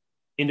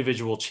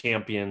individual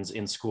champions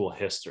in school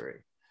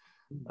history.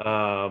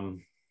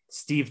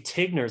 Steve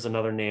Tigner is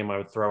another name I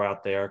would throw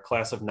out there,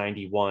 class of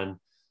 91,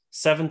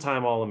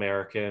 7-time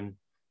All-American,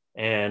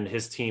 and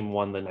his team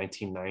won the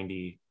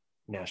 1990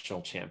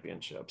 national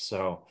championship.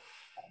 So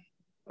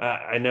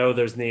I know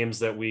there's names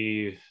that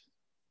we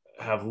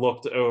have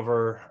looked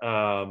over,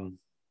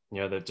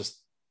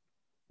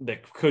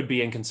 that could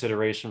be in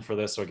consideration for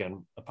this. So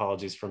again,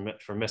 apologies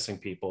for missing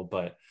people,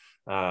 but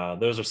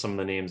those are some of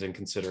the names in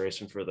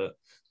consideration for the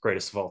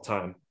greatest of all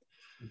time.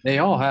 They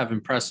all have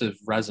impressive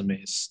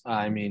resumes.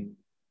 I mean,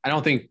 I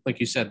don't think, like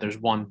you said, there's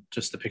one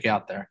just to pick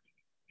out there,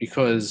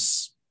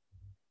 because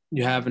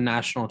you have a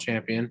national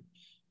champion,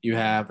 you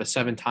have a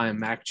 7-time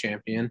MAC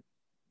champion,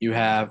 you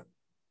have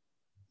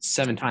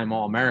 7-time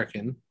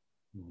All-American.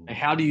 Mm-hmm.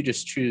 How do you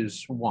just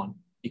choose one?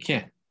 You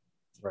can't.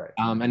 Right.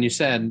 And you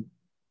said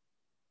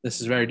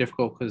this is very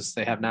difficult because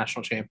they have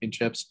national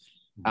championships.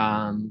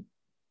 Mm-hmm.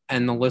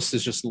 And the list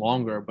is just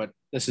longer, but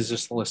this is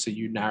just the list that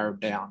you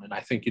narrowed down. And I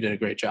think you did a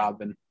great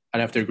job, and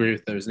I'd have to agree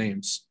with those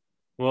names.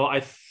 Well,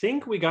 I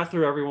think we got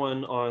through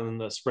everyone on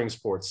the spring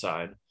sports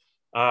side.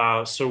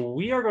 So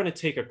we are going to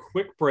take a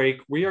quick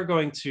break. We are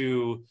going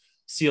to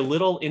see a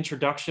little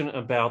introduction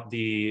about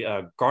the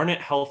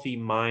Garnet Healthy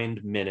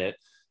Mind Minute.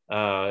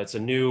 It's a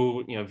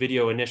new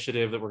video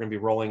initiative that we're going to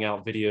be rolling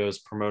out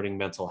videos promoting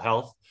mental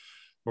health.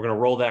 We're going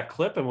to roll that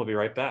clip and we'll be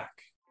right back.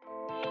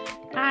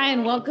 Hi,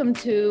 and welcome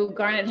to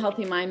Garnet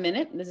Healthy Mind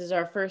Minute. This is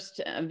our first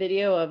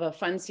video of a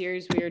fun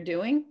series we are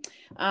doing.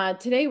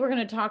 Today, we're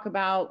going to talk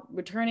about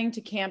returning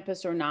to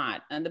campus or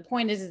not. And the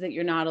point is that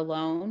you're not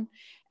alone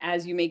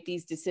as you make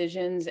these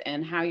decisions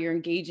and how you're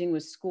engaging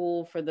with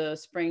school for the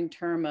spring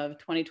term of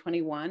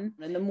 2021.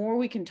 And the more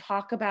we can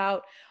talk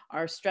about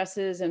our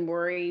stresses and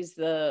worries,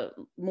 the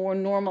more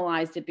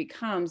normalized it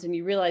becomes. And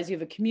you realize you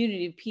have a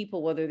community of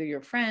people, whether they're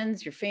your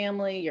friends, your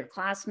family, your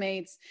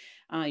classmates,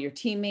 your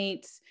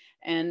teammates.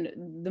 And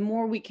the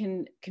more we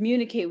can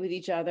communicate with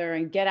each other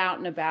and get out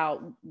and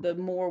about, the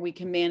more we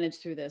can manage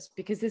through this,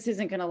 because this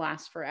isn't going to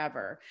last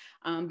forever,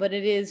 but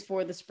it is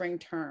for the spring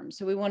term.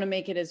 So we want to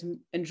make it as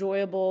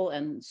enjoyable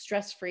and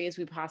stress-free as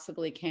we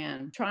possibly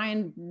can. Try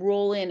and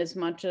roll in as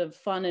much of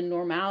fun and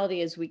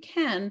normality as we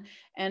can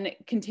and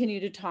continue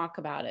to talk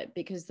about it,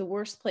 because the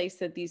worst place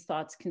that these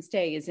thoughts can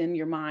stay is in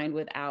your mind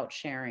without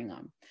sharing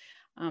them.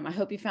 I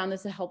hope you found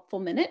this a helpful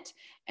minute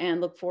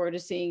and look forward to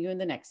seeing you in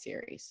the next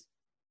series.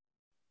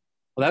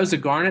 Well, that was the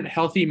Garnet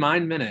Healthy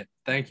Mind Minute.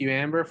 Thank you,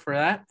 Amber, for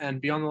that. And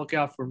be on the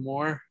lookout for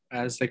more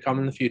as they come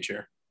in the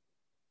future.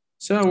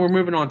 So we're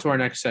moving on to our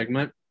next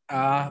segment.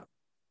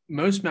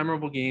 Most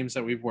memorable games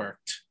that we've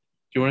worked.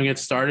 Do you want to get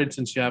started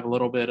since you have a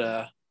little bit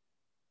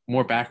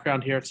more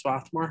background here at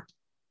Swarthmore?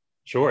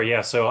 Sure,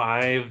 yeah. So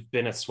I've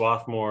been at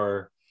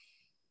Swarthmore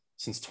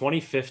since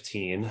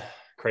 2015.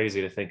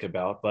 Crazy to think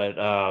about. But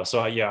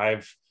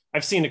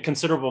I've seen a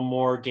considerable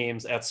more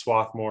games at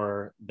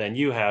Swarthmore than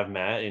you have,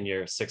 Matt, in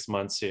your 6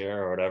 months here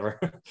or whatever,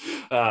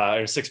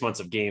 or 6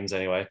 months of games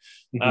anyway.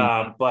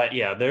 Mm-hmm. But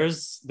yeah,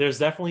 there's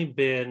definitely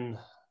been,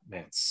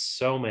 man,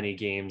 so many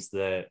games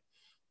that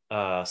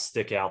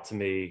stick out to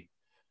me.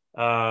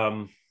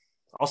 I'll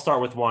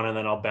start with one and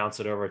then I'll bounce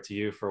it over to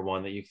you for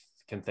one that you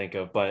can think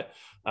of. But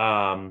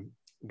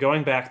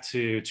going back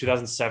to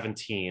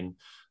 2017,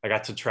 I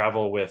got to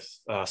travel with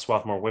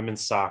Swarthmore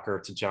women's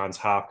soccer to Johns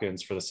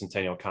Hopkins for the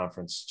Centennial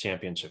Conference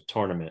Championship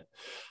tournament.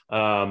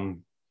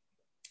 And,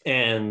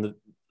 you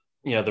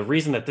know, the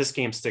reason that this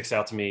game sticks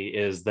out to me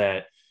is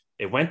that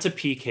it went to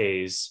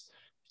PKs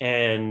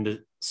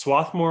and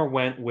Swarthmore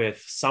went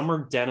with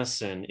Summer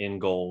Dennison in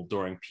goal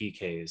during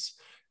PKs.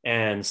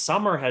 And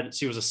Summer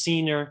she was a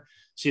senior.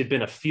 She had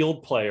been a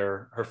field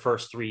player her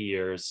first 3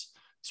 years.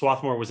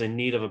 Swarthmore was in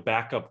need of a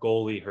backup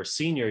goalie her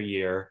senior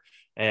year.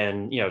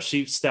 And, you know,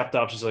 she stepped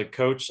up. She's like,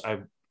 Coach,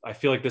 I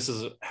feel like this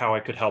is how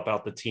I could help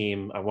out the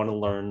team. I want to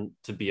learn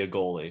to be a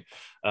goalie.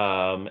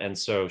 And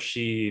so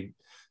she,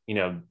 you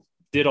know,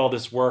 did all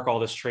this work, all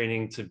this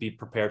training to be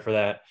prepared for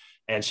that.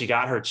 And she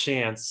got her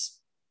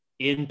chance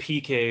in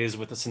PKs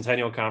with the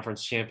Centennial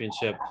Conference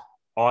Championship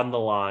on the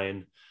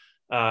line.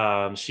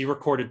 She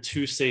recorded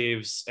 2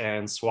 saves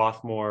and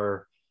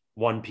Swarthmore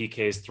won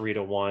PKs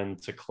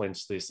 3-1 to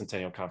clinch the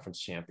Centennial Conference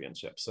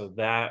Championship. So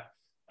that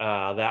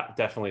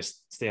definitely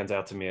stands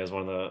out to me as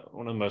one of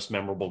the most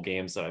memorable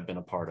games that I've been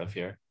a part of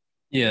here.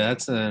 Yeah,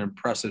 that's an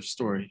impressive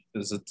story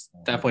because it's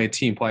definitely a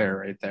team player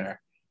right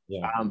there.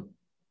 Yeah.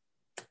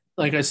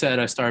 Like I said,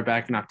 I started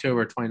back in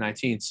October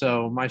 2019,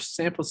 so my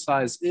sample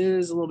size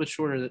is a little bit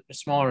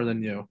smaller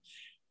than you.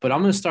 But I'm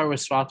going to start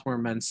with Swarthmore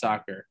men's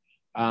soccer.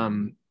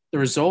 The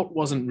result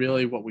wasn't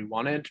really what we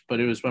wanted,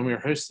 but it was when we were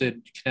hosted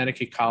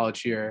Connecticut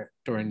College here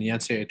during the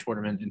NCAA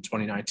tournament in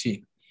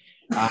 2019.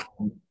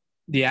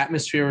 The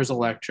atmosphere was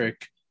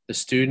electric. The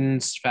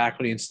students,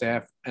 faculty, and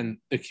staff, and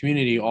the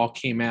community all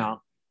came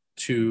out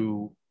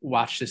to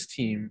watch this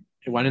team.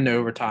 It went into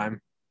overtime.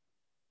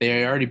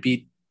 They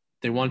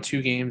won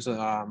 2 games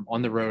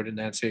on the road in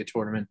the NCAA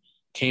tournament,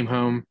 came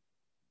home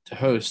to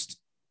host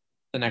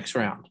the next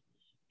round.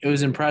 It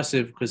was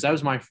impressive because that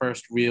was my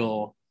first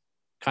real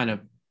kind of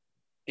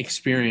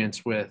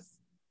experience with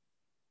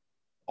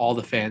all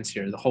the fans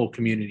here, the whole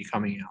community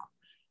coming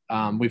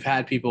out. We've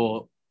had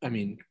people,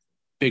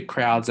 big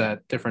crowds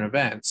at different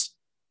events,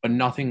 but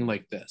nothing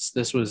like this.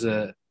 This was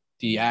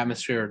the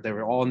atmosphere. They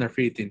were all on their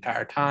feet the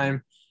entire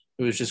time.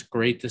 It was just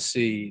great to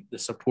see the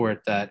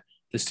support that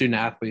the student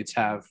athletes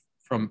have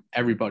from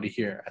everybody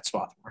here at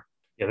Swarthmore.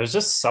 Yeah, there's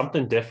just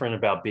something different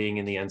about being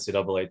in the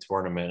NCAA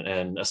tournament,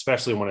 and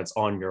especially when it's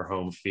on your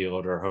home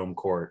field or home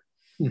court.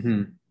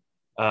 Mm-hmm.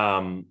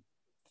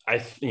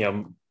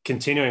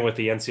 Continuing with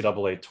the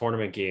NCAA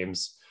tournament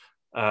games,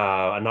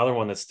 another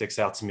one that sticks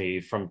out to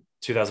me from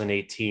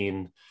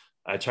 2018,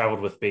 I traveled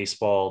with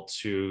baseball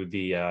to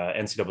the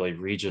NCAA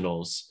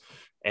regionals,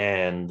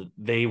 and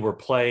they were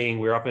playing.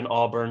 We were up in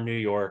Auburn, New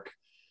York.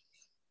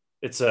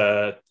 It's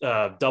a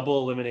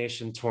double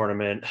elimination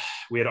tournament.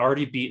 We had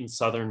already beaten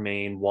Southern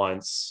Maine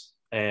once,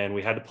 and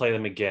we had to play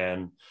them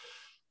again.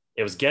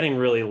 It was getting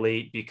really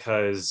late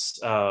because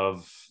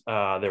of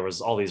there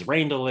was all these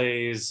rain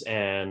delays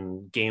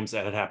and games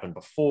that had happened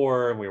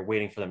before, and we were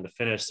waiting for them to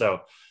finish.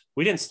 So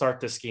we didn't start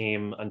this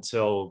game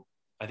until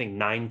I think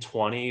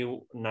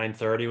 9:20,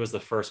 9:30 was the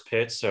first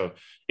pitch. So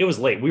it was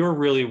late. We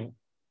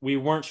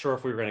weren't sure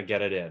if we were going to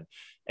get it in.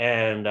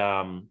 And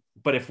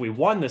but if we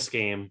won this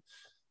game,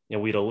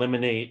 we'd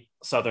eliminate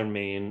Southern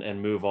Maine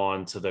and move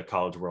on to the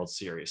College World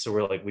Series. So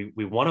we're like,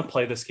 we want to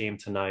play this game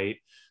tonight.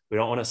 We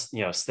don't want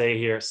to, stay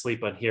here,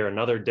 sleep on here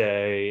another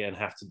day and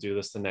have to do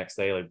this the next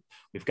day. Like,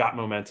 we've got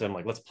momentum.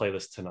 Like, let's play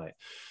this tonight.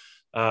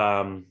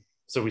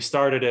 So we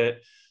started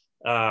it.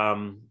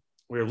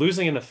 We were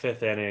losing in the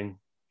 5th inning.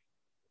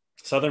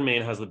 Southern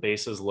Maine has the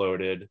bases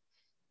loaded,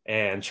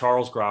 and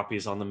Charles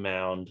Groppy's on the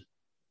mound.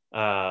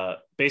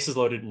 Bases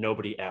loaded,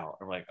 nobody out.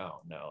 I'm like,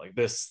 oh no, like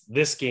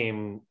this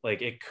game,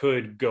 like, it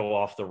could go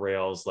off the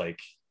rails like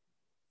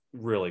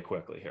really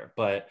quickly here.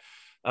 But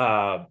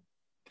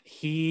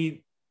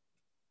he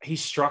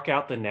struck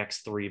out the next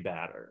 3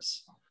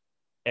 batters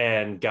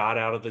and got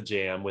out of the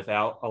jam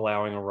without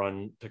allowing a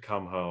run to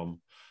come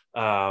home.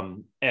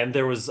 And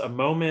there was a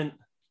moment,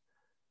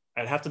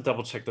 I'd have to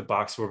double check the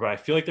box score, but I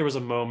feel like there was a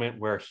moment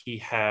where he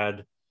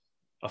had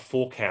a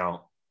full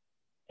count,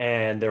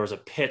 and there was a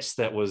pitch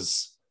that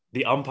was,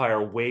 the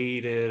umpire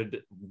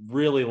waited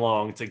really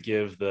long to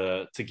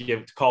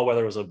call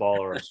whether it was a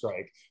ball or a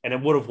strike, and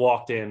it would have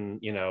walked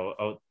in,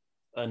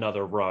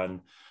 another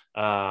run.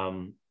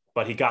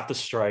 But he got the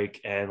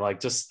strike, and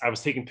I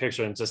was taking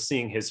pictures and just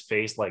seeing his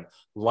face like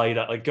light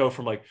up, like go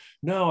from like,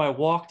 no, I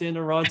walked in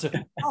a run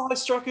to, oh, I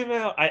struck him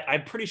out.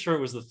 I'm pretty sure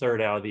it was the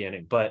 3rd out of the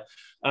inning. But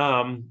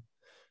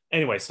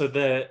anyway, so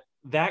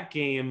that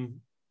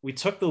game, we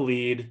took the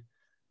lead.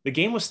 The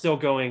game was still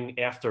going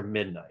after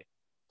midnight.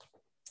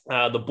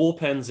 The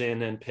bullpen's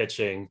in and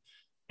pitching,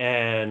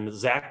 and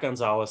Zach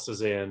Gonzalez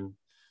is in.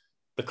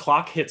 The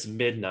clock hits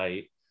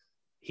midnight.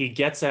 He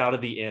gets out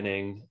of the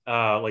inning,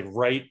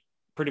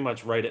 pretty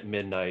much right at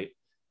midnight.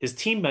 His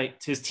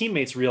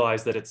teammates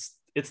realize that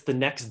it's the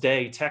next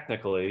day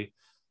technically,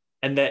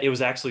 and that it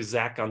was actually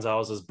Zach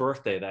Gonzalez's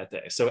birthday that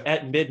day. So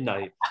at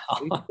midnight,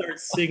 we start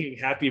singing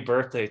happy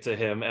birthday to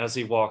him as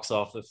he walks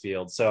off the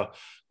field. So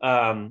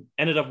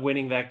ended up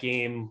winning that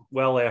game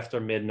well after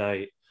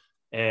midnight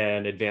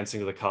and advancing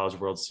to the College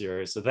World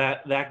Series. So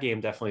that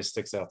game definitely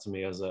sticks out to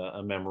me as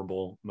a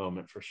memorable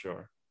moment for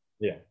sure.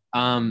 Yeah.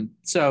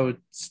 So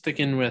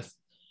sticking with,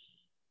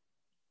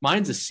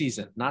 mine's a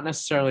season, not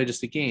necessarily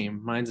just a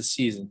game. Mine's a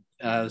season.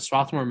 The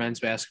Swarthmore men's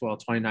basketball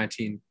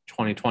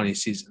 2019-2020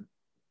 season.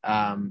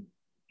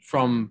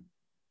 From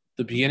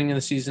the beginning of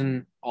the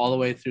season all the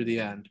way through the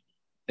end,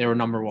 they were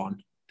number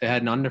 1. They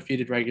had an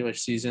undefeated regular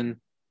season.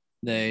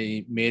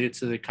 They made it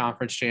to the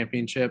conference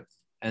championship,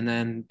 and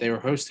then they were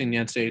hosting the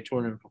NCAA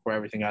tournament before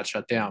everything got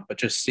shut down. But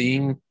just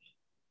seeing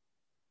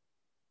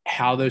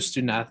how those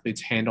student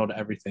athletes handled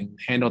everything,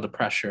 handled the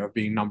pressure of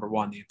being number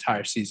 1 the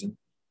entire season,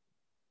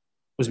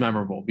 was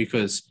memorable,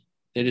 because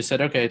they just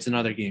said, okay, it's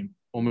another game.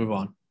 We'll move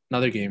on.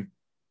 Another game.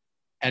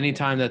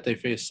 Anytime that they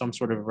faced some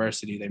sort of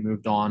adversity, they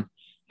moved on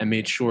and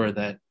made sure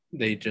that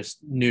they just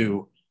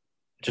knew,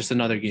 just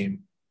another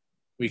game.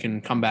 We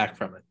can come back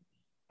from it.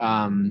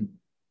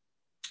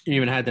 You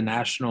even had the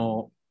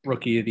National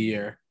Rookie of the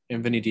Year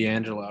in Vinny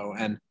D'Angelo,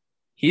 and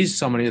he's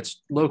somebody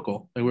that's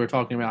local. Like, we were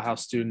talking about how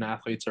student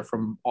athletes are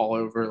from all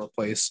over the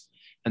place,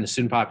 and the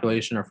student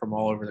population are from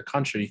all over the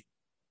country.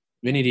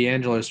 Vinny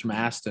D'Angelo is from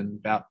Aston,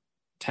 about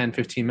 10,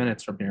 15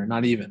 minutes from here,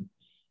 not even.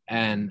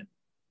 And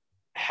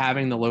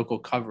having the local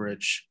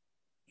coverage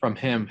from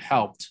him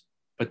helped.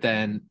 But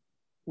then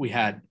we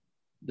had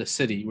the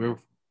city.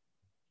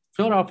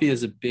 Philadelphia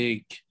is a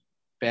big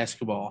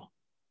basketball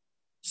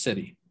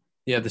city.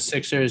 You have the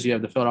Sixers, you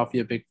have the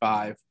Philadelphia Big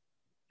Five,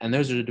 and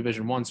those are the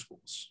Division I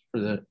schools for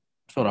the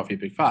Philadelphia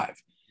Big Five.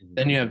 Mm-hmm.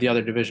 Then you have the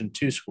other Division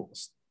II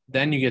schools.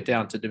 Then you get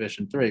down to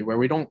Division III, where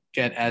we don't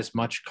get as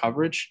much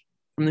coverage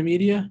from the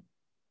media,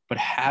 but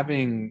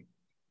having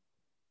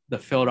the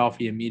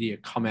Philadelphia media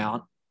come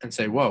out and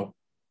say, whoa,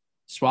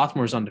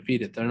 Swarthmore's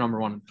undefeated. They're number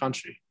 1 in the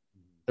country.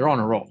 They're on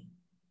a roll.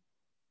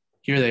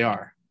 Here they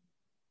are.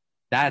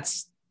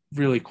 That's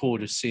really cool,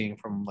 just seeing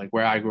from like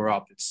where I grew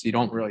up. You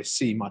don't really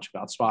see much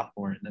about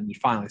Swarthmore, and then you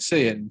finally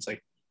see it, and it's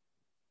like,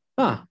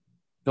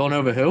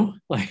 Villanova who?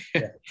 Like,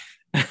 yeah.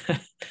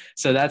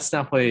 So that's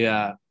definitely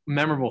a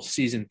memorable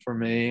season for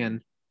me.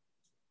 And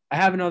I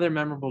have another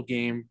memorable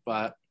game,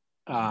 but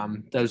I'll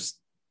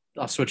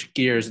switch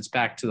gears. It's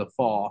back to the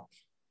fall.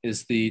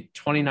 Is the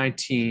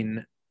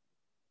 2019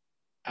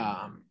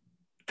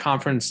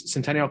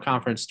 Centennial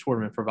Conference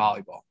tournament for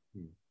volleyball.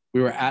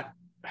 We were at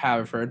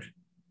Haverford.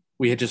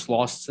 We had just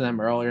lost to them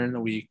earlier in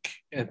the week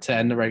to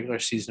end the regular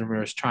season. We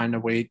were just trying to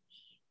wait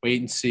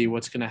and see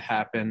what's going to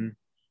happen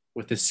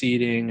with the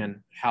seeding and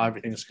how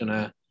everything's going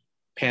to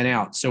pan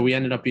out. So we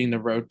ended up being the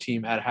road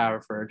team at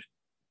Haverford.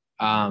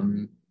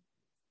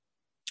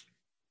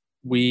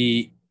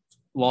 We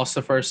lost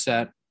the first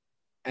set,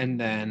 and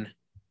then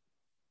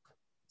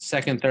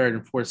second, third,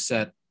 and fourth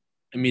set,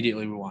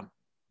 immediately we won.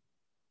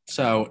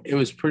 So it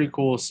was pretty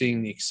cool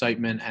seeing the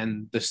excitement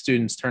and the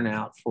students turn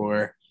out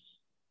for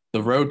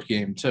the road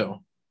game too,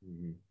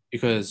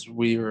 because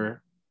we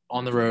were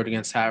on the road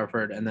against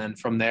Haverford, and then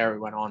from there we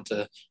went on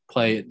to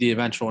play the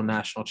eventual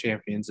national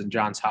champions in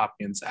Johns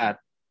Hopkins at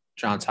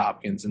Johns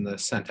Hopkins in the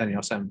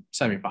Centennial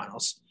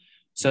semifinals.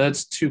 So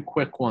that's 2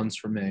 quick ones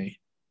for me.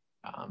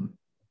 A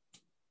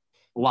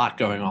lot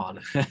going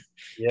on.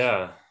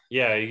 Yeah,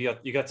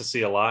 you got to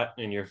see a lot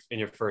in your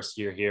first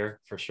year here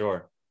for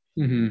sure.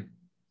 Mm-hmm.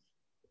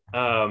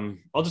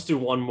 I'll just do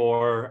one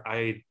more.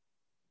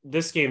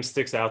 This game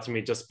sticks out to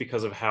me just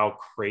because of how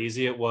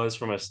crazy it was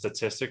from a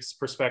statistics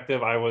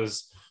perspective. I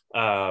was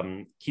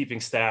keeping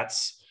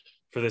stats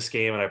for this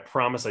game, and I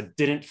promise I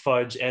didn't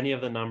fudge any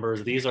of the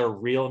numbers. These are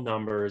real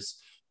numbers.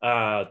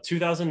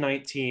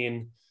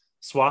 2019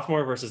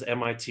 Swarthmore versus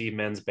MIT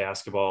men's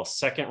basketball,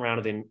 second round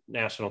of the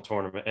national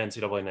tournament,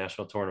 NCAA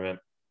national tournament.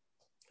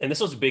 And this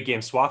was a big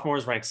game. Swarthmore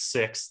was ranked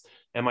 6th.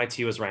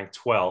 MIT was ranked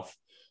 12th.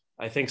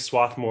 I think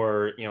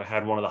Swarthmore,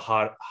 had one of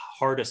the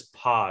hardest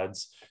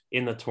pods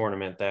in the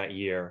tournament that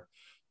year.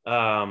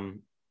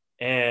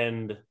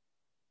 And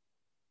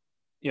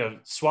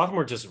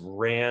Swarthmore just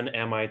ran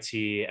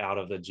MIT out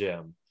of the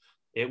gym.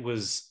 It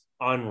was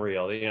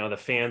unreal. The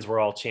fans were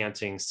all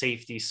chanting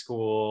safety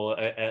school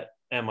at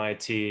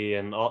MIT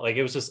and all. Like,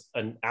 it was just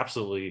an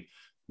absolutely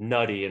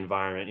nutty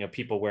environment.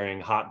 People wearing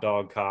hot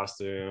dog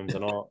costumes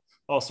and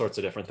all sorts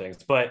of different things.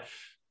 But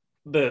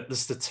the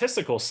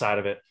statistical side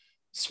of it,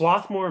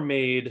 Swarthmore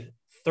made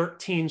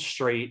 13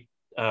 straight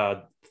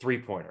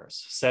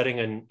 3-pointers, setting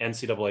an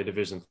NCAA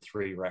Division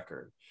III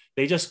record.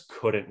 They just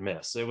couldn't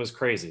miss. It was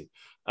crazy.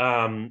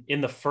 In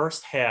the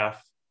first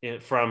half,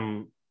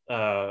 from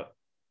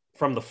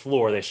the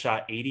floor, they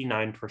shot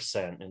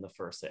 89% in the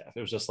first half.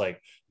 It was just like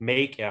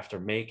make after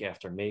make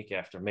after make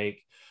after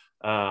make.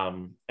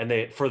 And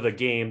for the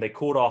game, they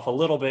cooled off a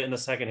little bit in the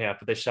second half,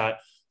 but they shot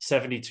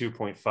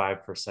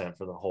 72.5%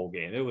 for the whole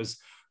game.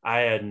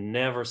 I had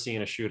never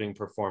seen a shooting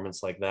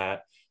performance like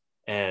that.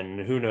 And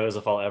who knows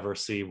if I'll ever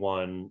see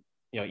one,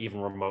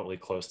 even remotely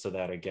close to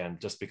that again,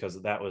 just because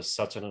that was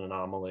such an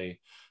anomaly.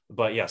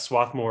 But yeah,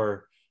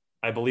 Swarthmore,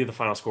 I believe the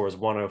final score was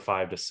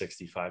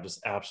 105-65,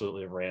 just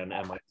absolutely ran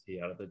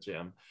MIT out of the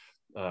gym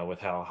with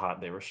how hot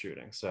they were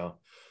shooting. So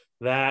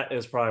that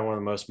is probably one of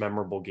the most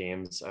memorable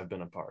games I've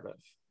been a part of.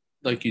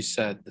 Like you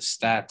said, the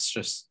stats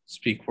just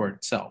speak for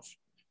itself.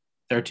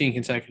 13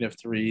 consecutive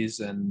threes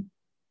and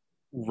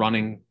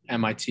running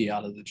MIT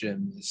out of the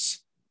gym is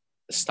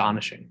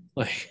astonishing.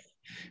 Like,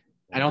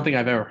 I don't think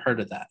I've ever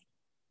heard of that.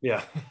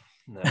 Yeah.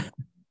 No.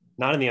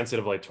 Not in the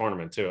NCAA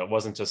tournament too. It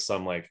wasn't just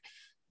some like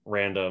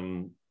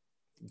random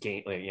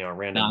game,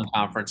 random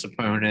non-conference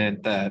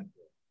opponent, that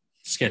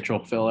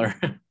schedule filler.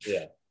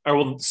 Yeah. All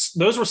right. Well,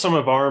 those were some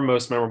of our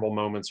most memorable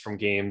moments from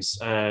games,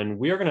 and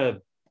we are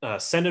going to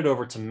send it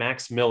over to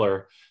Max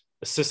Miller,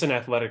 Assistant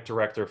Athletic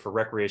Director for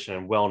Recreation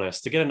and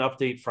Wellness, to get an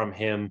update from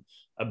him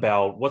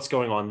about what's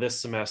going on this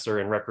semester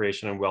in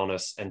recreation and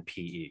wellness and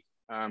PE.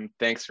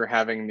 Thanks for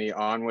having me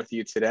on with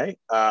you today.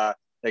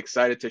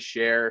 Excited to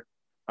share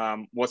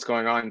what's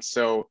going on.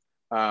 So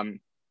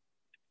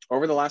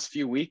over the last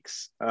few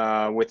weeks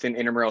within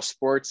intramural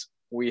sports,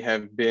 we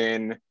have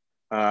been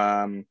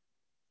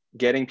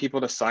getting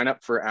people to sign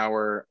up for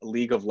our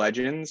League of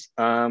Legends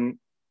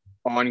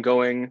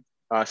ongoing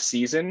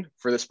season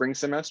for the spring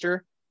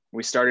semester.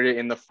 We started it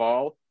in the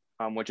fall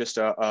with just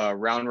a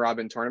round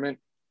robin tournament.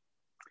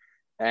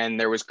 And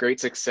there was great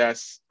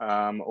success.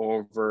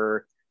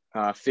 Over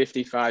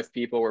 55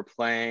 people were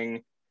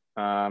playing.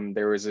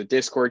 There was a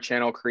Discord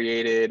channel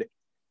created,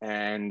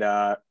 and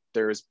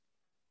there was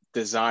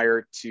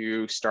desire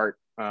to start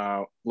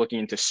looking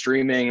into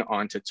streaming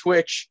onto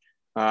Twitch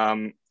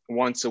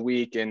once a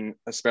week, and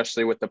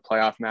especially with the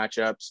playoff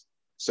matchups.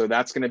 So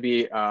that's going to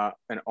be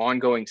an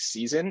ongoing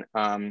season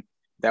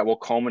that will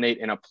culminate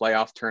in a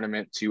playoff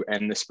tournament to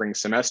end the spring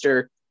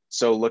semester.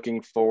 So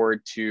looking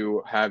forward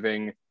to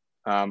having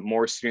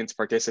more students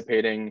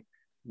participating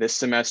this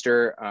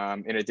semester,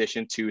 in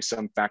addition to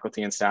some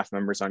faculty and staff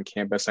members on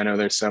campus. I know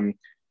there's some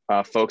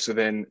folks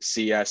within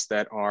CS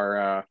that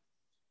are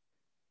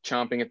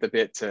chomping at the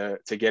bit to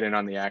get in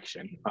on the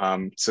action.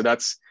 So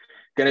that's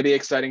going to be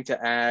exciting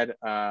to add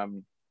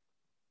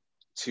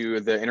to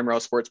the intramural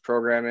sports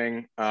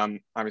programming,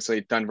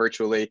 obviously done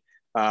virtually.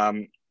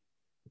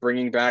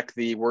 Bringing back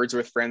the Words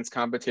with Friends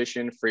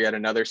competition for yet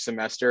another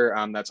semester.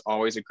 That's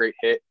always a great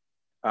hit.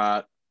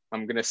 I'm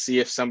going to see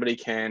if somebody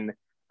can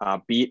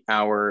beat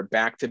our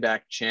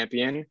back-to-back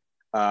champion.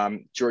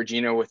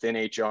 Georgina within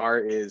HR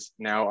is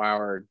now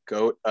our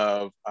GOAT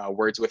of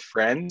Words with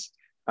Friends.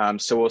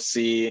 So we'll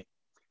see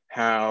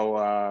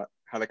how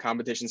the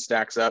competition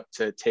stacks up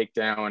to take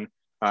down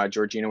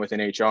Georgina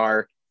within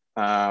HR.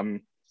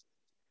 And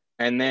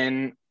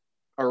then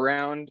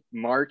around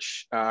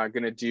March,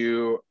 going to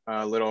do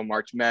a little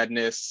March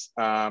Madness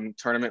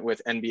tournament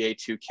with NBA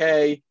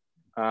 2K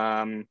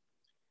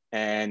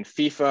and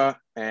FIFA,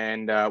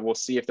 and we'll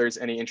see if there's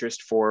any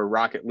interest for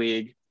Rocket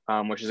League,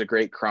 which is a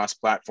great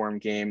cross-platform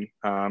game.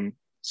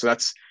 So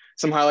that's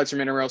some highlights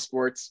from intramural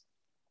sports.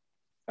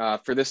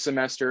 For this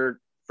semester,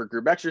 for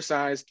group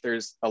exercise,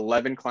 there's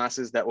 11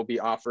 classes that will be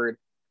offered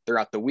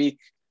throughout the week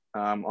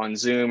on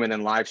Zoom and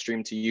then live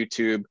stream to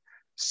YouTube,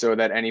 so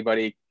that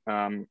anybody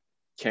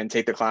can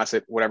take the class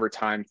at whatever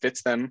time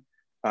fits them.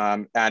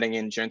 Adding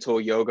in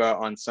gentle yoga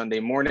on Sunday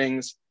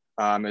mornings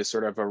is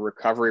sort of a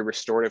recovery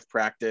restorative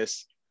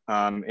practice,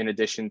 in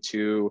addition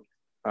to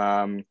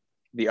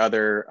the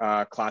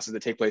other classes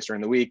that take place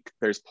during the week.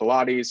 There's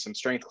Pilates, some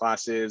strength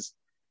classes,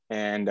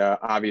 and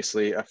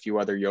obviously a few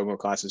other yoga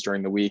classes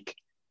during the week.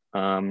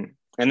 And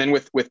then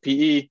with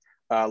PE,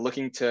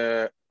 looking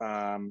to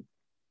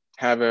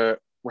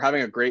we're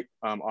having a great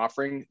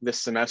offering this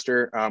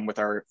semester with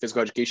our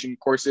physical education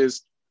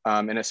courses,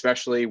 and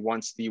especially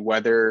once the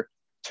weather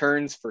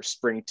turns for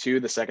spring 2,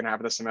 the second half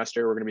of the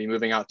semester, we're going to be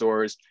moving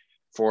outdoors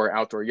for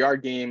outdoor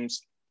yard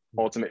games,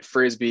 ultimate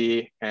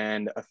frisbee,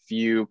 and a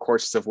few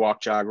courses of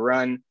walk, jog,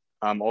 run.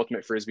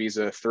 Ultimate frisbee is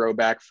a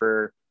throwback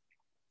for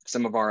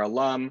some of our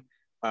alum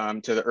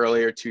to the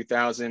earlier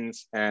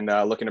 2000s, and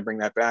looking to bring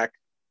that back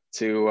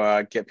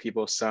to get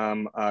people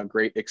some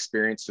great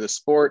experience to the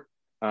sport,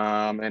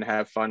 and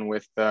have fun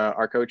with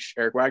our coach,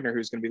 Eric Wagner,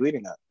 who's going to be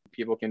leading that.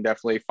 People can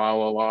definitely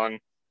follow along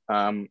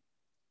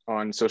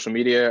on social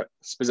media,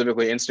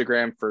 specifically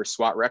Instagram for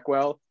SWAT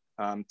Recwell,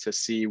 to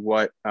see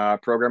what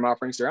program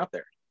offerings are out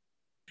there.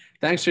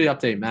 Thanks for the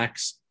update,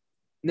 Max.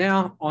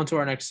 Now on to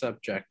our next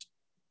subject,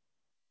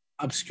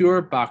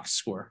 obscure box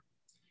score.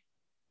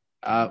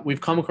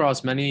 We've come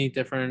across many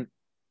different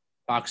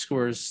box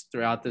scores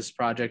throughout this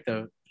project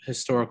of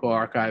historical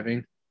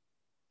archiving.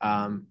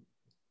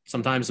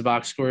 Sometimes the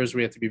box scores,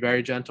 we have to be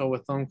very gentle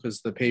with them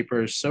because the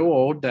paper is so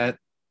old that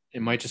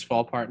it might just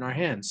fall apart in our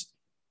hands.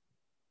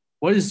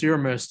 What is your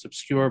most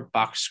obscure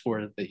box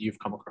score that you've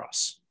come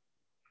across?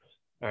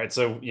 All right.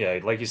 So yeah,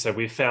 like you said,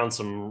 we found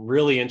some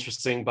really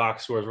interesting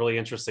box scores, really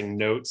interesting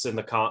notes in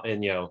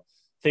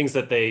things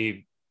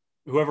that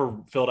whoever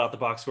filled out the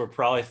box score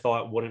probably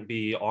thought wouldn't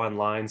be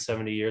online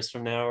 70 years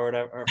from now or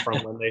whatever,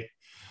 from when they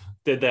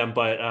did them.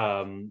 But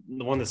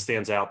the one that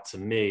stands out to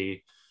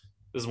me,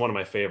 this is one of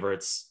my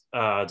favorites.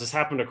 Just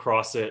happened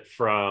across it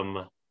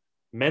from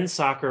men's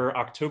soccer,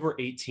 October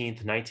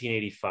 18th,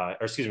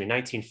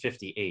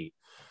 1958.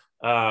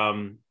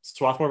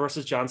 Swarthmore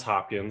versus Johns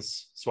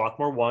Hopkins.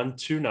 Swarthmore won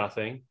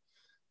 2-0.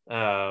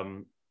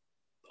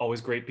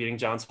 Always great beating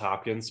Johns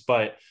Hopkins,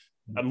 but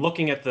I'm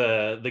looking at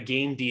the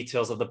game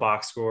details of the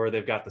box score.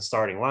 They've got the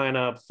starting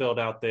lineup filled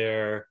out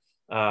there.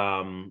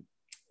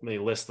 They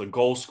list the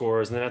goal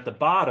scores, and then at the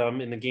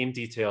bottom in the game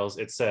details,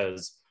 it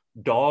says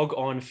dog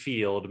on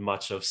field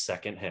much of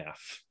second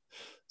half.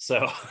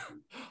 So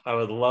I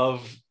would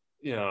love,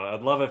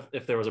 I'd love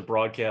if there was a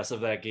broadcast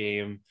of that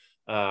game.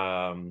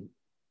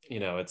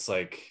 It's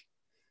like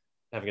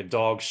having a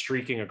dog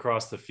streaking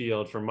across the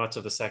field for much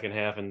of the second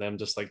half and them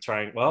just like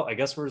trying, well, I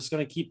guess we're just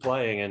going to keep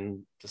playing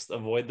and just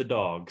avoid the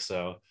dog.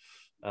 So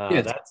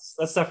that's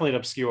definitely an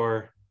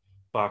obscure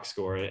box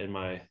score in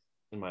my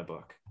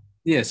book.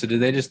 Yeah. So did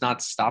they just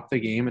not stop the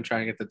game and try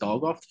to get the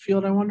dog off the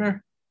field, I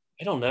wonder?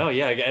 I don't know.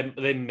 Yeah.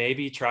 They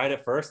maybe tried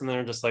it first and then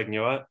they're just like, you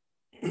know what?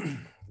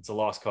 It's a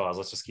lost cause.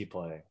 Let's just keep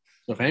playing.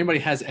 So if anybody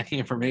has any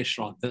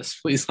information on this,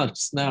 please let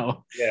us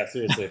know. Yeah,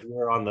 seriously. If you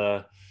were on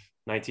the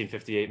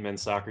 1958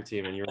 men's soccer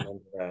team and you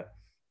remember that,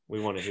 we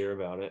want to hear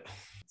about it.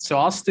 So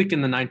I'll stick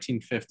in the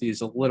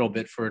 1950s a little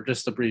bit for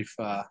just a brief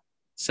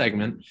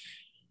segment.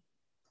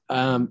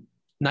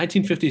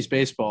 1950s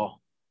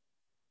baseball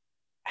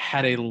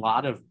had a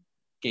lot of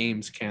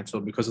games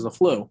canceled because of the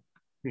flu.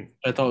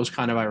 I thought it was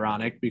kind of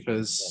ironic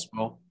because,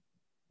 well,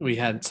 we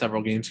had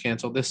several games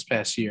canceled this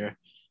past year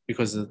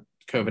because of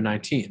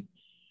COVID-19.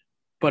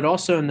 But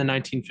also in the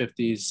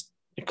 1950s,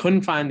 I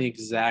couldn't find the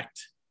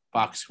exact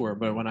box score,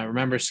 but when I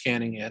remember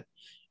scanning it,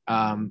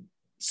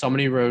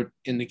 somebody wrote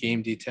in the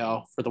game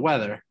detail for the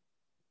weather.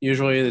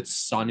 Usually it's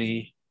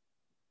sunny,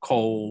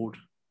 cold,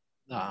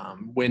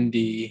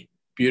 windy,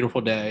 beautiful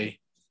day,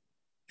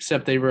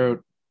 except they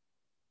wrote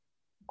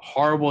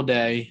horrible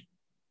day,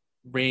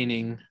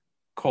 raining,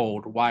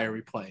 cold, why are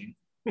we playing?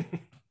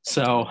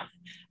 So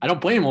I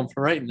don't blame them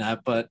for writing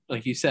that, but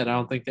like you said, I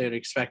don't think they'd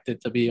expect it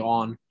to be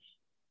on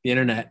the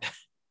internet.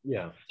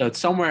 Yeah. So it's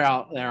somewhere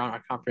out there on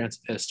our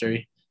comprehensive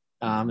history.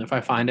 If I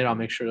find it, I'll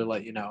make sure to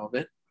let you know of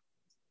it.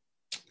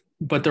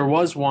 But there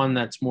was one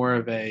that's more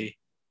of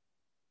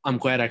I'm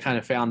glad I kind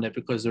of found it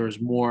because there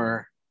was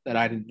more that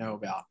I didn't know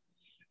about.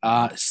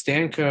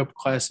 Stan Cope,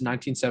 class of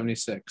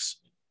 1976.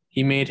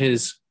 He made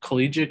his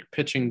collegiate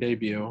pitching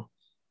debut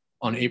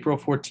on April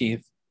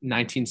 14th,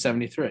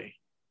 1973.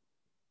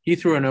 He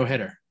threw a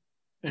no-hitter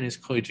in his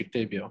collegiate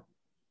debut.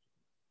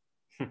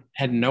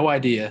 Had no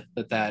idea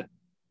that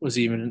was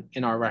even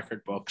in our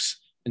record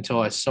books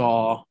until I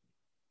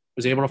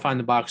was able to find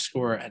the box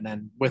score, and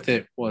then with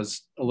it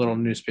was a little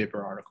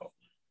newspaper article.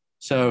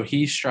 So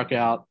he struck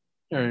out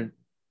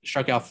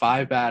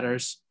 5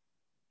 batters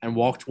and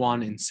walked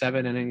 1 in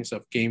 7 innings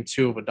of game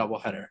 2 of a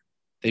doubleheader.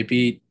 They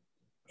beat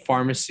a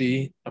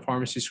pharmacy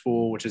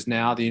school, which is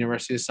now the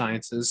University of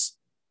Sciences,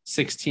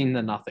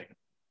 16-0.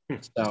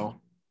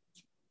 So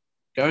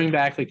going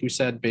back, like you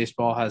said,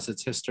 baseball has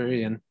its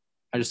history, and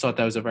I just thought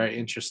that was a very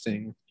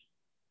interesting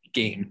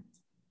game.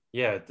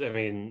 Yeah, I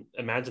mean,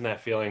 imagine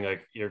that feeling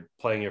like you're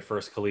playing your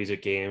first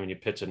collegiate game and you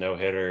pitch a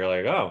no-hitter. You're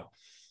like, oh,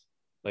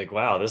 like,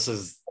 wow, this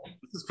is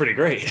pretty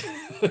great.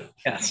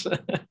 Yes.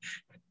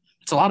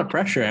 It's a lot of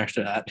pressure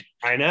after that.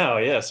 I know.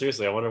 Yeah,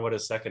 seriously. I wonder what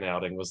his second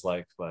outing was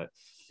like, but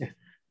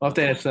We'll have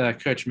to ask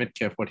Coach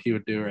Mitkiff what he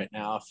would do right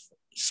now if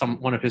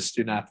one of his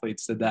student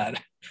athletes did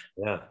that.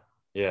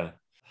 Yeah.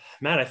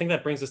 Matt, I think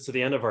that brings us to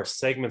the end of our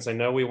segments. I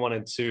know we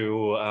wanted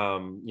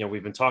to,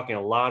 we've been talking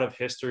a lot of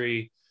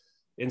history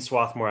in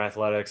Swarthmore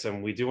Athletics,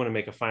 and we do want to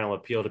make a final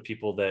appeal to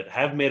people that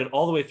have made it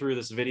all the way through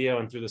this video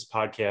and through this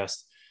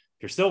podcast.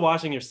 If you're still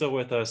watching, you're still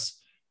with us,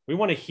 we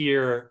want to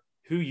hear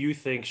who you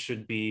think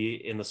should be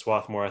in the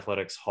Swarthmore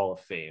Athletics Hall of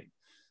Fame.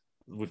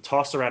 We've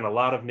tossed around a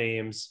lot of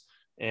names,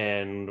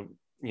 and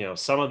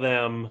some of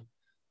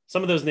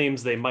those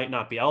names, they might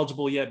not be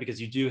eligible yet because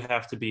you do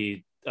have to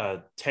be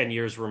 10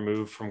 years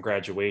removed from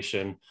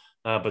graduation.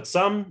 But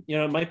some,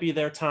 it might be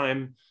their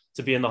time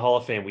to be in the Hall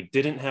of Fame. We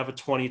didn't have a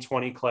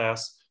 2020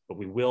 class, but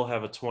we will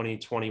have a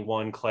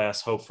 2021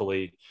 class,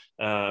 hopefully.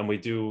 And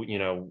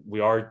we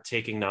are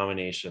taking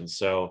nominations.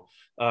 So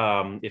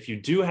if you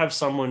do have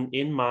someone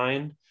in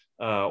mind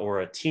or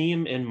a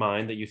team in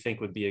mind that you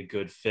think would be a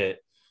good fit,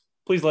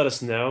 please let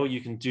us know. You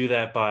can do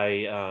that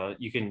by,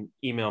 you can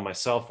email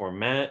myself or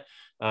Matt.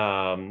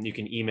 You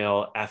can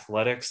email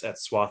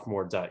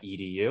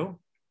athletics@swarthmore.edu,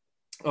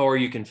 or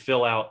you can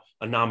fill out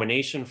a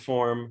nomination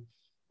form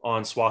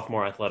on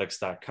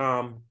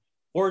swarthmoreathletics.com,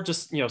 or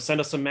just,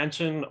 send us a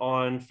mention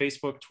on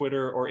Facebook,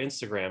 Twitter, or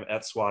Instagram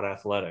 @SWAT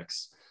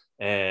Athletics.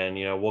 And,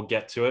 we'll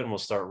get to it and we'll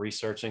start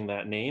researching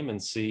that name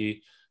and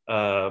see,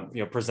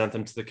 present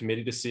them to the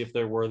committee to see if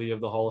they're worthy of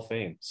the Hall of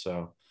Fame.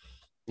 So,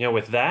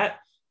 with that,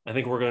 I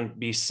think we're going to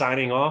be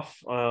signing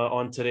off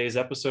on today's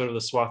episode of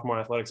the Swarthmore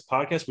Athletics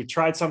podcast. We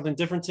tried something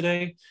different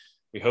today.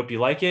 We hope you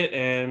like it.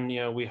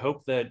 And, we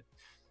hope that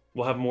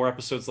we'll have more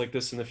episodes like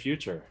this in the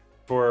future.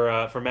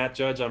 For Matt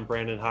Judge, I'm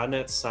Brandon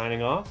Hodnett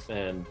signing off,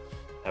 and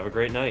have a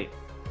great night.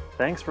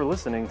 Thanks for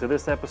listening to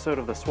this episode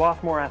of the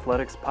Swarthmore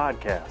Athletics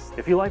podcast.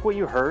 If you like what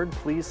you heard,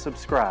 please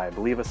subscribe,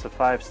 leave us a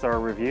 5-star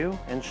review,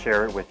 and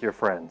share it with your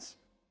friends.